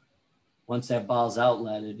tell him, once that ball's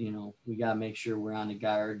outletted, we got to make sure we're on the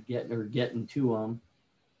guard, getting to him,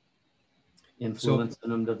 influencing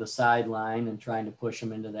them to the sideline and trying to push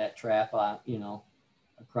them into that trap,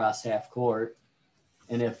 across half court.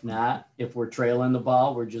 And if not, if we're trailing the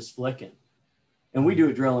ball, we're just flicking. And we do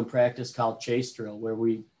a drill in practice called chase drill, where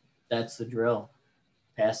that's the drill.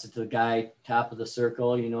 Pass it to the guy, top of the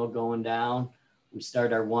circle, going down. We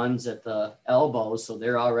start our 1s at the elbows, so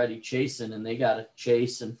they're already chasing, and they got to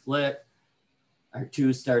chase and flick. Our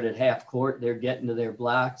 2s start at half court. They're getting to their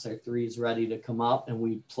blocks. Our 3's ready to come up, and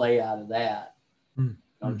we play out of that,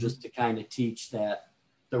 just to kind of teach the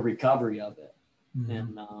recovery of it. Mm-hmm.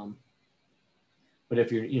 And, but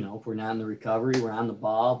if if we're not in the recovery, we're on the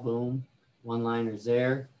ball, boom, one-liner's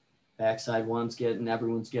there, backside 1's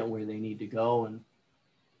everyone's getting where they need to go. And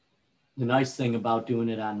the nice thing about doing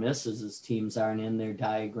it on misses is teams aren't in there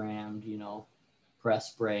diagrammed,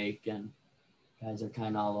 press break, and guys are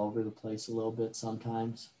kind of all over the place a little bit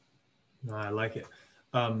sometimes. No, I like it.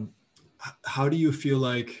 How do you feel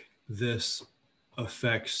like this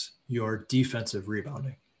affects your defensive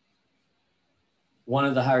rebounding? One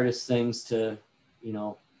of the hardest things to,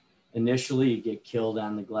 initially you get killed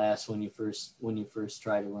on the glass when you first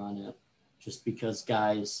try to run it, just because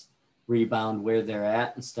guys rebound where they're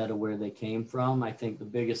at instead of where they came from. I think the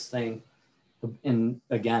biggest thing, and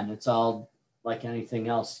again, it's all like anything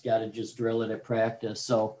else, you got to just drill it at practice.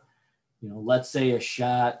 So, let's say a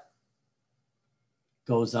shot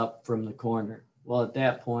goes up from the corner. Well, at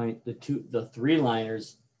that point, the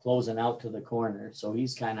 3-liner's closing out to the corner. So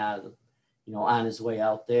he's kind of, on his way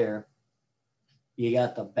out there. You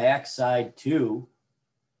got the backside 2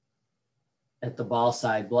 at the ball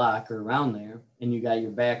side block or around there, and you got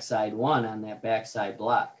your backside 1 on that backside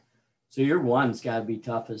block. So your 1's got to be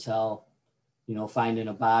tough as hell, finding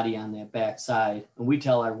a body on that backside. And we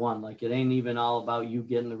tell our 1, like, it ain't even all about you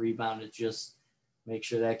getting the rebound. It's just make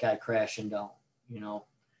sure that guy crashing down,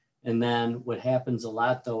 And then what happens a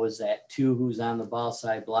lot, though, is that 2 who's on the ball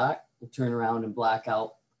side block will turn around and block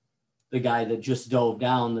out the guy that just dove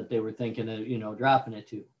down that they were thinking of, dropping it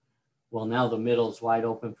to. Well, now the middle's wide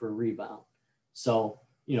open for a rebound. So,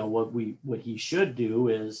 what he should do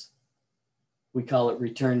is, we call it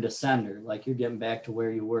return to sender, like you're getting back to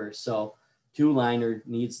where you were. So 2-liner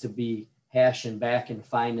needs to be hashing back and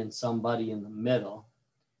finding somebody in the middle.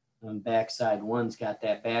 And backside 1's got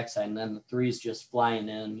that backside, and then the 3's just flying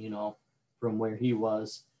in, from where he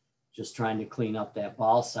was, just trying to clean up that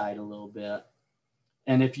ball side a little bit.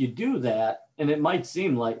 And if you do that, and it might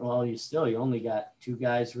seem like, well, you only got 2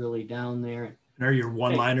 guys really down there. And are your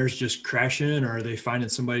one-liners just crashing, or are they finding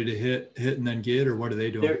somebody to hit and then get, or what are they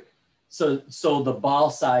doing? So the ball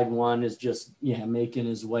side 1 is just, making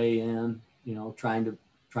his way in, trying to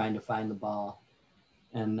find the ball.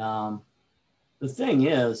 And the thing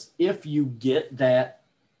is, if you get that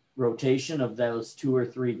rotation of those 2 or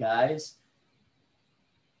 3 guys,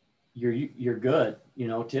 you're good.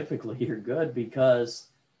 Typically you're good, because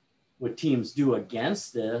what teams do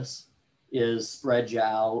against this is spread you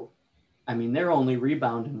out. I mean, they're only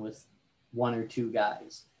rebounding with 1 or 2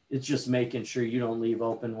 guys. It's just making sure you don't leave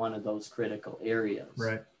open one of those critical areas.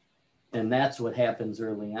 Right. And that's what happens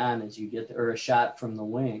early on, is you get or a shot from the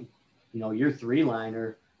wing. Your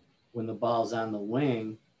 3-liner, when the ball's on the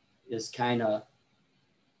wing, is kind of,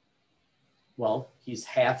 he's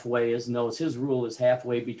halfway. His rule is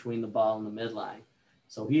halfway between the ball and the midline.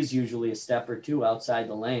 So he's usually a step or 2 outside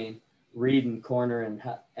the lane, reading corner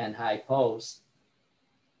and high post.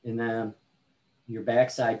 And then your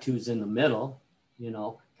backside 2's in the middle,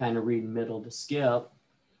 kind of reading middle to skip.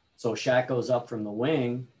 So shot goes up from the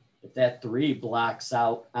wing. If that 3 blocks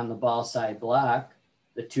out on the ball side block,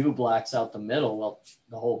 the 2 blocks out the middle, well,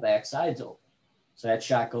 the whole backside's open. So that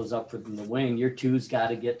shot goes up from the wing. Your 2's got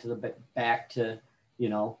to get to the back to, you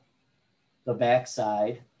know, the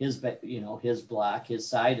backside, his block, his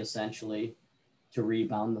side essentially to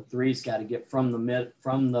rebound. The 3's got to get from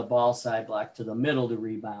the ball side block to the middle to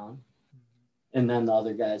rebound. And then the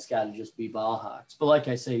other guy's got to just be ball hawks. But like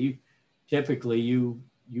I say,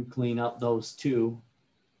 you clean up those 2,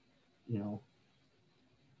 you know,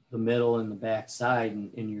 the middle and the backside,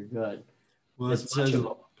 and you're good. Well, as much of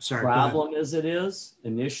a problem as it is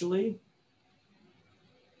initially,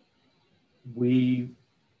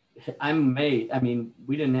 I'm amazed. I mean,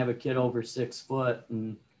 we didn't have a kid over 6 foot,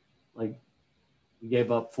 and like we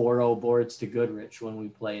gave up 4-0 boards to Goodrich when we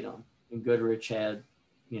played them. And Goodrich had,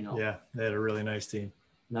 you know, yeah, they had a really nice team.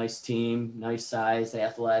 Nice team, nice size,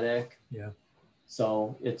 athletic. Yeah.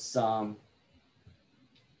 So it's not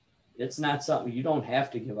something, you don't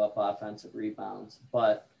have to give up offensive rebounds,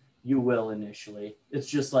 but you will initially. It's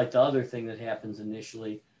just like the other thing that happens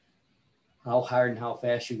initially, how hard and how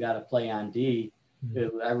fast you got to play on D.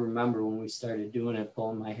 I remember when we started doing it,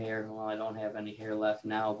 pulling my hair. Well, I don't have any hair left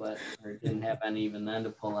now, or didn't have any even then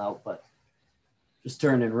to pull out, but just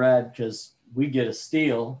turning red because we get a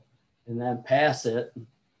steal and then pass it,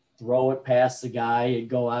 throw it past the guy, it'd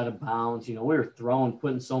go out of bounds. You know, we were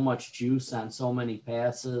putting so much juice on so many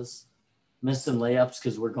passes, missing layups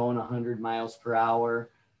because we're going 100 miles per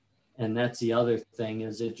hour. And that's the other thing,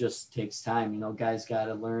 is it just takes time. You know, guys got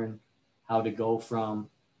to learn how to go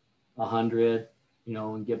from 100, you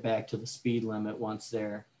know, and get back to the speed limit once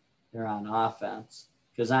they're on offense.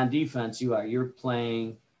 Because on defense, you're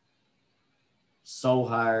playing so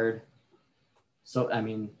hard. So, I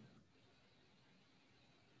mean,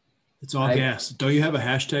 it's all gas. Don't you have a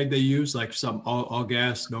hashtag they use, like some all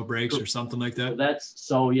gas, no breaks or something like that?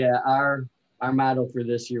 Yeah, our motto for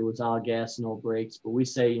this year was all gas, no breaks. But we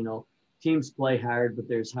say, you know, teams play hard, but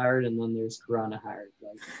there's hard and then there's Corona hard.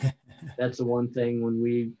 Like, that's the one thing when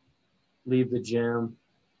we leave the gym,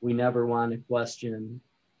 we never want to question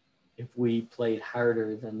if we played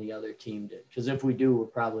harder than the other team did. Because if we do, we're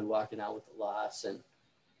probably walking out with a loss, and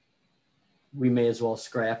we may as well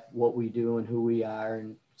scrap what we do and who we are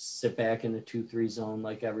and sit back in the 2-3 zone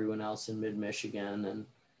like everyone else in mid-Michigan and,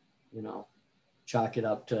 you know, chalk it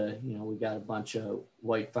up to, you know, we got a bunch of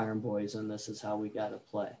white farm boys and this is how we got to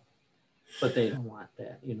play. But they don't want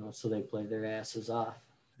that, you know, so they play their asses off.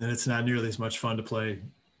 And it's not nearly as much fun to play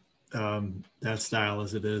that style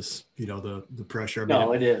as it is, you know, the pressure.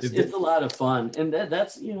 No, it is. It's a lot of fun. And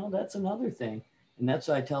that's, you know, that's another thing. And that's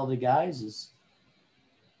what I tell the guys is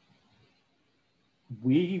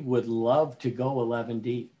we would love to go 11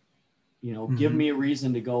 deep. You know, give me a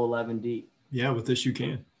reason to go 11 deep. Yeah, with this you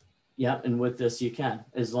can. Yeah, and with this you can.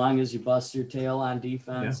 As long as you bust your tail on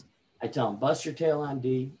defense. Yeah. I tell them, bust your tail on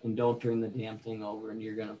D and don't turn the damn thing over, and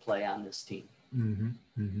you're going to play on this team. You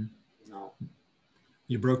know,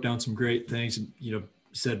 you broke down some great things. You know,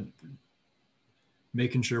 said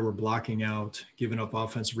making sure we're blocking out, giving up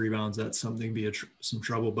offensive rebounds. That's something be some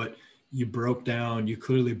trouble. But you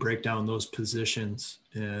clearly break down those positions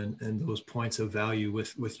and those points of value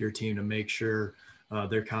with your team to make sure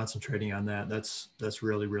they're concentrating on that. That's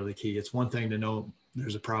really, really key. It's one thing to know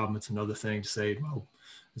there's a problem. It's another thing to say, well,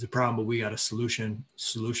 there's a problem, but we got a solution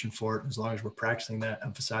for it. As long as we're practicing that,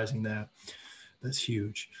 emphasizing that, that's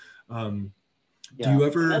huge. Do you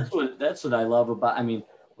ever? That's what I love about. I mean,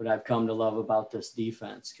 what I've come to love about this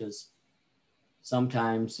defense, because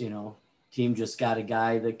sometimes, you know, team just got a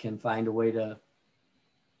guy that can find a way to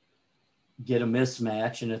get a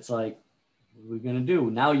mismatch, and it's like, what are we gonna do?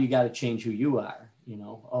 Now you got to change who you are. You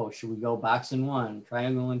know, oh, should we go box and 1,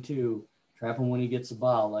 triangle and 2, trap him when he gets the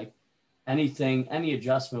ball? Like any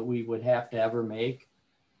adjustment we would have to ever make,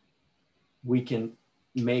 we can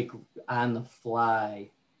make on the fly,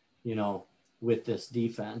 you know, with this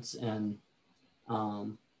defense, and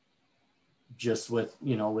just with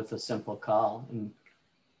a simple call, and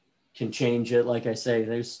can change it. Like I say,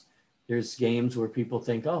 there's games where people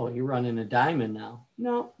think, oh, you're running a diamond now.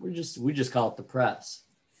 No, we just call it the press.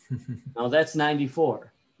 No, that's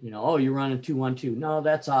 94. You know, oh, you're running 2-1-2. No,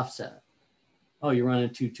 that's offset. Oh, you're running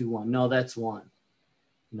 2-2-1. No, that's 1.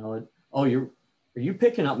 You know, oh, are you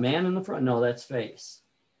picking up man in the front? No, that's face.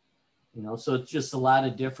 You know, so it's just a lot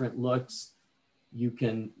of different looks. You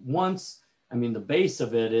can the base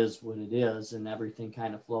of it is what it is, and everything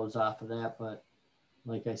kind of flows off of that. But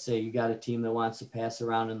like I say, you got a team that wants to pass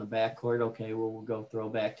around in the backcourt. Okay, well, we'll go throw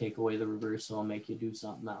back, take away the reversal, and make you do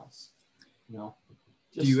something else. You know.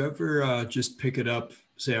 Do you ever just pick it up,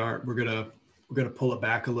 say, all right, we're gonna pull it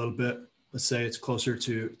back a little bit. Let's say it's closer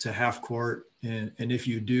to half court, and if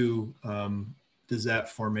you do does that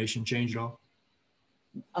formation change at all?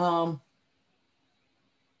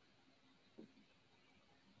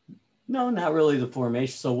 No, not really the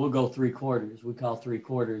formation. So we'll go 3/4. We call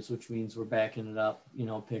 3/4, which means we're backing it up,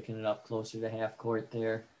 picking it up closer to half court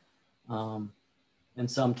there. And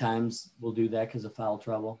sometimes we'll do that because of foul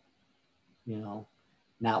trouble,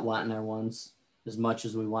 not wanting our ones as much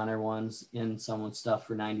as we want our ones in someone's stuff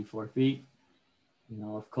for 94 feet.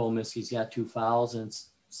 If Cole Miskey's got 2 fouls and it's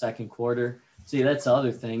second quarter. See, that's the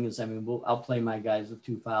other thing is, I'll play my guys with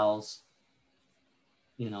 2 fouls.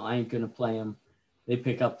 I ain't going to play them. They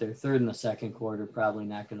pick up their third in the second quarter, probably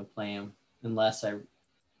not going to play them unless I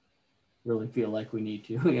really feel like we need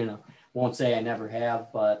to, won't say I never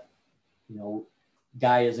have, but,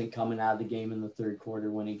 guy isn't coming out of the game in the third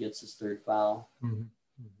quarter when he gets his 3rd foul. Mm-hmm.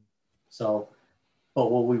 So, but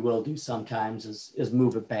what we will do sometimes is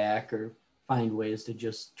move it back or find ways to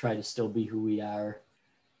just try to still be who we are.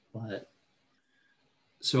 But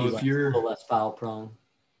so if you're a little less foul prone.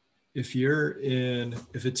 If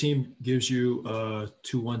a team gives you a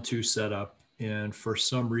 2-1-2 setup and for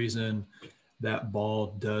some reason that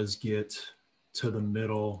ball does get to the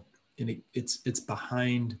middle and it's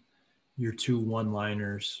behind your 2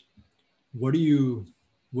 one-liners, what are you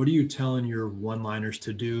telling your one-liners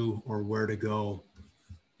to do or where to go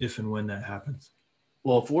if and when that happens?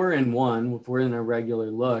 Well, if we're in a regular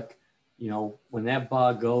look, when that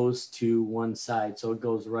ball goes to one side, so it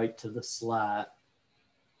goes right to the slot,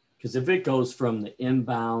 because if it goes from the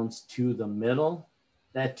inbounds to the middle,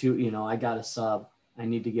 that 2, I got a sub. I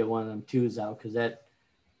need to get one of them 2s out because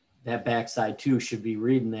that backside 2 should be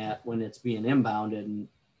reading that when it's being inbounded and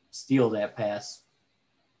steal that pass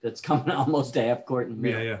that's coming almost to half court and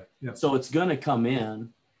middle. Yeah. So it's going to come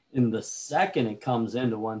in. And the second it comes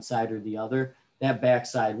into one side or the other, that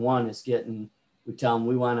backside 1 is getting, we tell them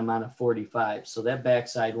we want them on a 45. So that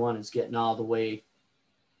backside 1 is getting all the way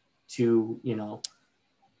to,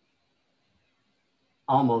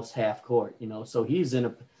 almost half court, so he's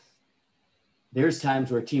there's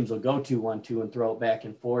times where teams will go 2-1-2 and throw it back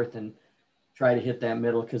and forth and try to hit that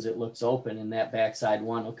middle because it looks open and that backside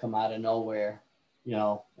 1 will come out of nowhere,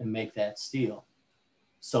 and make that steal.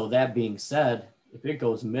 So that being said, if it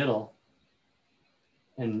goes middle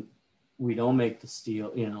and we don't make the steal,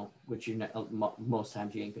 which most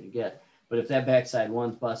times you ain't going to get, but if that backside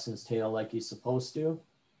 1's busting his tail like he's supposed to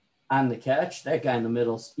on the catch, that guy in the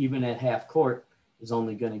middle, even at half court, is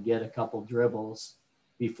only going to get a couple dribbles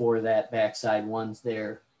before that backside 1's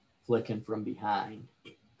there flicking from behind.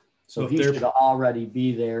 So he should already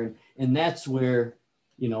be there. And that's where,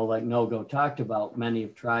 like No-Go talked about, many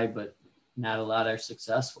have tried, but not a lot are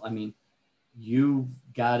successful. You've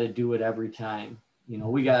got to do it every time.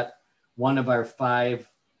 We got one of our 5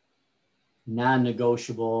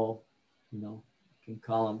 non-negotiable, you can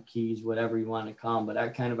call them keys, whatever you want to call them, but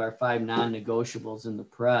our 5 non-negotiables in the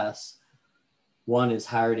press. 1 is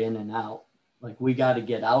hard in and out. Like we got to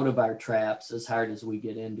get out of our traps as hard as we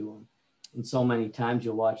get into them. And so many times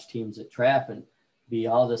you'll watch teams that trap and be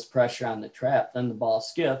all this pressure on the trap. Then the ball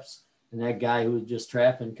skips and that guy who was just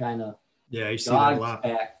trapping kind of you see that a lot.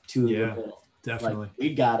 Back to the middle. Definitely. Like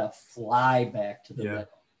we got to fly back to the middle.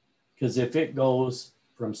 Because if it goes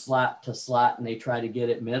from slot to slot and they try to get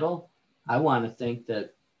it middle, I want to think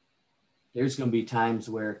that there's going to be times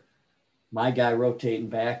where my guy rotating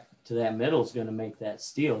back to that middle is going to make that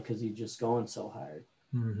steal because he's just going so hard.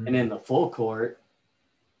 Mm-hmm. And in the full court,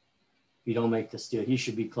 if you don't make the steal, he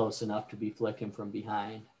should be close enough to be flicking from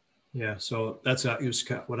behind. Yeah, so that's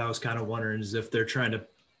what I was kind of wondering is if they're trying to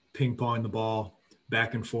ping pong the ball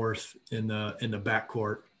back and forth in the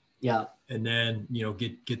backcourt. Yeah. And then,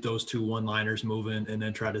 get those 2 one-liners moving and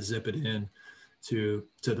then try to zip it in to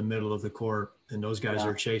the middle of the court. And those guys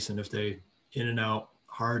are chasing if they in and out,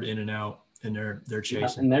 hard in and out. And they're chasing.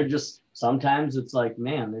 Yeah, and they're just sometimes it's like,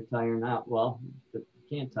 man, they're tiring out. Well, you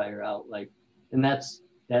can't tire out. Like, and that's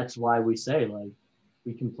why we say, like,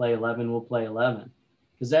 we can play 11, we'll play 11.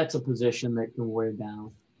 Because that's a position that can wear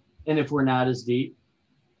down. And if we're not as deep,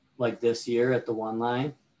 like this year at the 1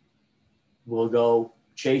 line, we'll go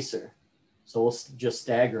chaser. So we'll just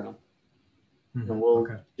stagger them. Mm-hmm. And we'll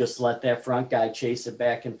just let that front guy chase it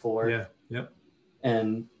back and forth. Yeah, yep.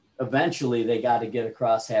 And eventually they got to get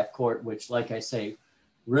across half court, which, like I say,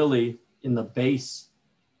 really in the base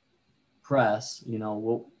press,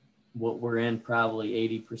 what we're in probably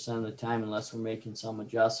 80% of the time, unless we're making some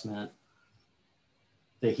adjustment,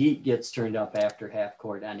 the heat gets turned up after half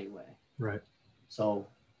court anyway. Right. So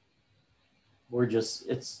we're just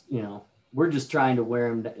trying to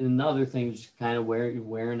wear them. Another thing is kind of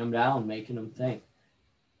wearing them down, making them think,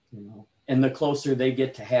 and the closer they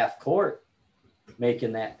get to half court,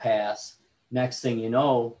 making that pass, next thing you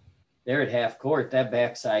know, they're at half court, that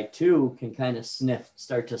backside two can kind of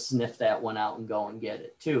start to sniff that one out and go and get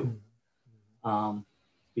it too.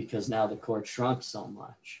 Because now the court shrunk so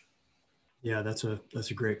much. Yeah, that's a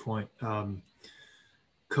great point.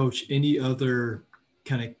 Coach, any other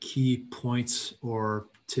kind of key points or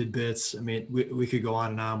tidbits? I mean, we could go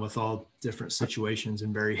on and on with all different situations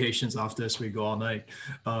and variations off this. We go all night.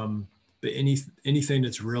 But anything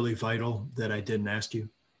that's really vital that I didn't ask you?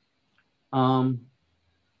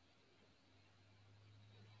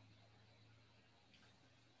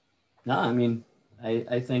 No, I mean,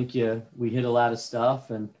 I think we hit a lot of stuff,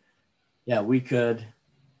 and yeah, we could,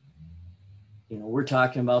 we're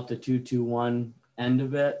talking about the 2-2-1 end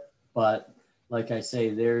of it, but like I say,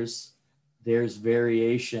 there's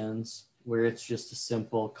variations where it's just a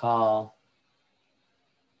simple call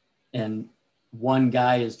and one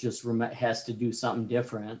guy is just has to do something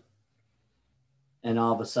different, and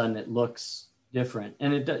all of a sudden it looks different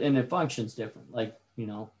and it functions different. Like,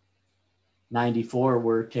 94,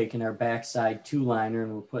 we're taking our backside two-liner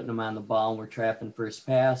and we're putting them on the ball and we're trapping first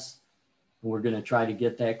pass. And we're going to try to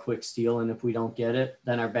get that quick steal. And if we don't get it,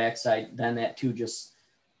 then our backside, then that two just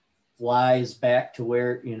flies back to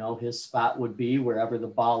where, his spot would be, wherever the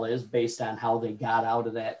ball is, based on how they got out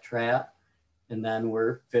of that trap. And then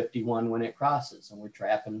we're 51 when it crosses, and we're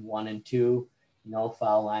trapping 1 and 2,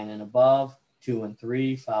 foul line and above, 2 and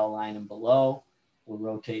 3, foul line and below. We're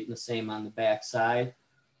rotating the same on the backside.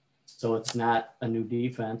 So it's not a new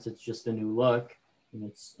defense. It's just a new look.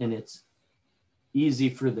 And it's easy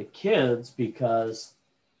for the kids because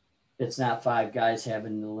it's not 5 guys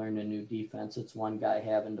having to learn a new defense. It's one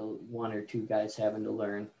or two guys having to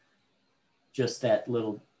learn just that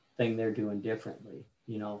little thing they're doing differently,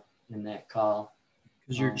 in that call.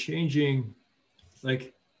 Because you're changing,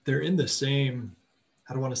 like they're in the same,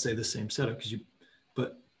 I don't want to say the same setup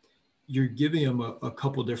but you're giving them a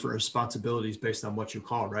couple different responsibilities based on what you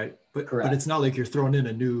call, right? But it's not like you're throwing in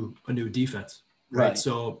a new defense, right?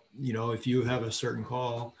 So, if you have a certain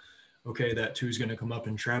call, okay, that 2 is going to come up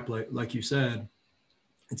and trap, like you said,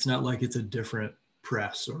 it's not like it's a different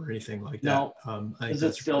press or anything like that. No, because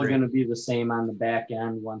it's still going to be the same on the back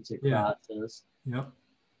end once it crosses. Yep.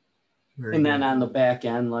 And then on the back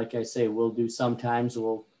end, like I say, sometimes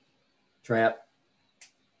we'll trap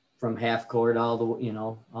from half court all the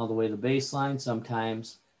way to the baseline.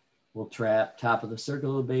 Sometimes we'll trap top of the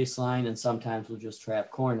circle of the baseline, and sometimes we'll just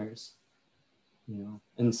trap corners,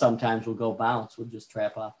 and sometimes we'll go bounce. We'll just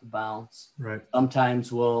trap off the bounce. Right.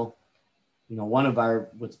 Sometimes we'll,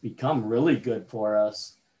 what's become really good for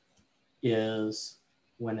us is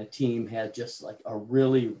when a team has just like a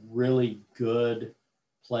really, really good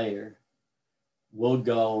player, we'll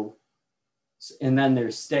go, and then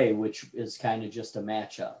there's stay, which is kind of just a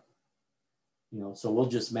matchup. So we'll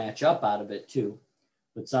just match up out of it too.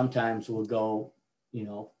 But sometimes we'll go,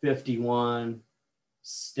 51,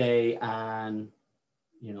 stay on,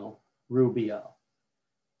 Rubio.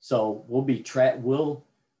 So we'll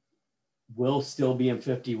still be in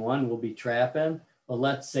 51. We'll be trapping. But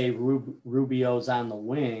let's say Rubio's on the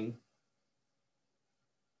wing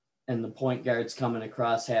and the point guard's coming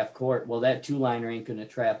across half court. Well, that 2-liner ain't going to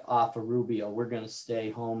trap off of Rubio. We're going to stay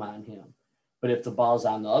home on him. But if the ball's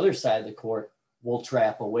on the other side of the court, we'll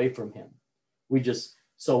trap away from him. Because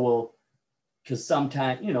sometimes,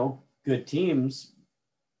 good teams,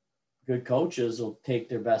 good coaches will take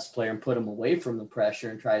their best player and put him away from the pressure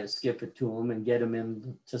and try to skip it to him and get him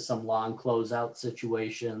into some long closeout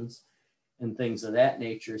situations and things of that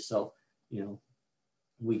nature. So,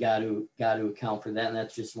 we got to account for that. And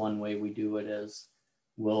that's just one way we do it is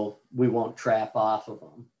we won't trap off of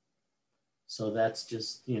them. So that's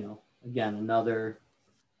just, again, another,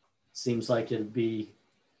 seems like it'd be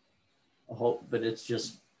a hope, but it's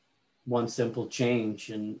just one simple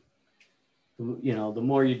change. And, the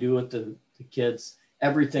more you do with the kids,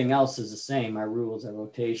 everything else is the same. Our rules, our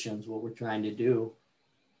rotations, what we're trying to do.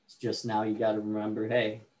 It's just now you got to remember,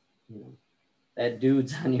 hey, that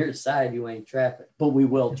dude's on your side, you ain't trapping, but we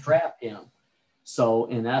will trap him. So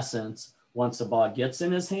in essence, once the ball gets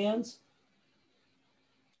in his hands,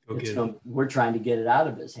 we're trying to get it out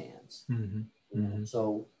of his hands. Mm-hmm.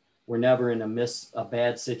 So we're never in a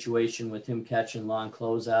bad situation with him catching long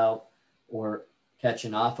closeout or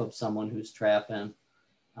catching off of someone who's trapping.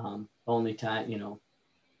 Only time,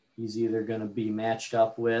 he's either going to be matched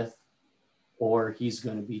up with or he's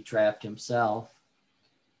going to be trapped himself.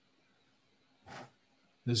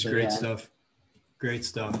 This is great stuff. Great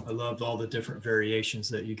stuff. I loved all the different variations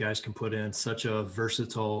that you guys can put in. Such a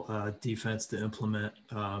versatile defense to implement,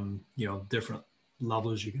 different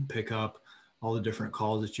levels you can pick up, all the different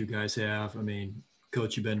calls that you guys have. I mean,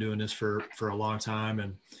 Coach, you've been doing this for a long time,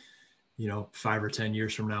 and 5 or 10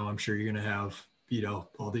 years from now, I'm sure you're going to have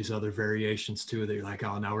all these other variations too that you're like,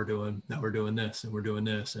 oh, now we're doing this and we're doing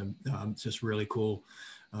this, and it's just really cool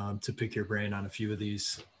to pick your brain on a few of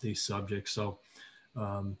these subjects. So,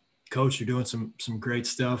 Coach, you're doing some great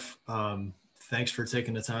stuff. Thanks for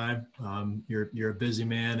taking the time. You're a busy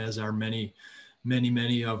man, as are many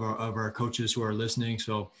of our coaches who are listening.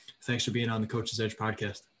 So thanks for being on the Coach's Edge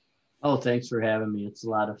podcast. Oh, thanks for having me. It's a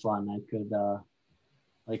lot of fun. I could,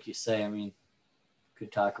 like you say,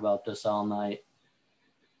 could talk about this all night.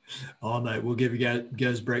 All night. We'll give you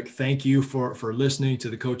guys a break. Thank you for listening to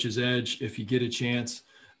the Coach's Edge. If you get a chance,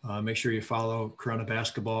 make sure you follow Corunna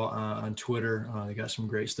Basketball on Twitter. They got some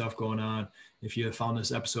great stuff going on. If you have found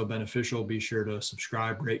this episode beneficial, be sure to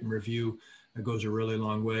subscribe, rate, and review. That goes a really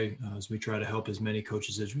long way as we try to help as many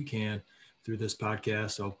coaches as we can through this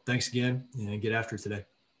podcast. So thanks again, and get after it today.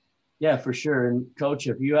 Yeah, for sure. And Coach,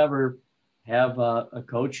 if you ever have a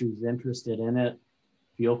coach who's interested in it,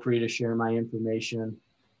 feel free to share my information.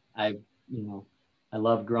 I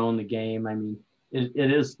love growing the game. It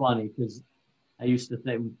is funny because I used to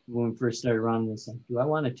think when we first started running this, like, do I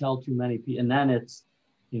want to tell too many people? And then it's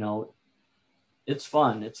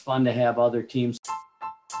fun. It's fun to have other teams.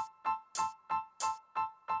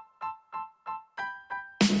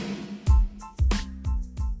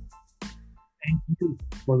 Thank you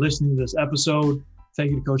for listening to this episode.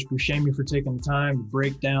 Thank you to Coach Buscemi for taking the time to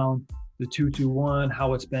break down the 2-2-1,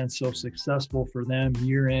 how it's been so successful for them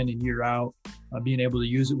year in and year out, being able to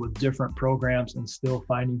use it with different programs and still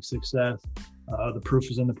finding success. The proof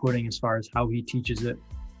is in the pudding as far as how he teaches it,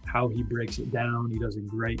 how he breaks it down. He does a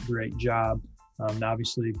great job. And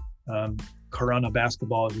obviously, Corunna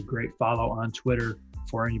Basketball is a great follow on Twitter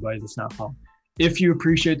for anybody that's not following. If you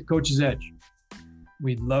appreciate the Coach's Edge,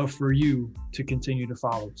 we'd love for you to continue to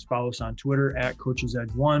follow us. Follow us on Twitter at Coach's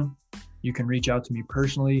Edge 1. You can reach out to me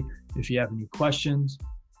personally if you have any questions.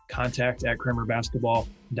 Contact at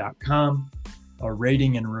KramerBasketball.com. A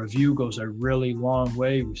rating and a review goes a really long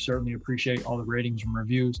way. We certainly appreciate all the ratings and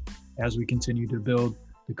reviews as we continue to build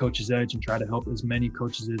the Coach's Edge and try to help as many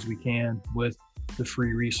coaches as we can with the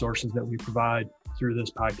free resources that we provide through this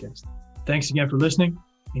podcast. Thanks again for listening,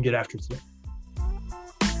 and get after it today.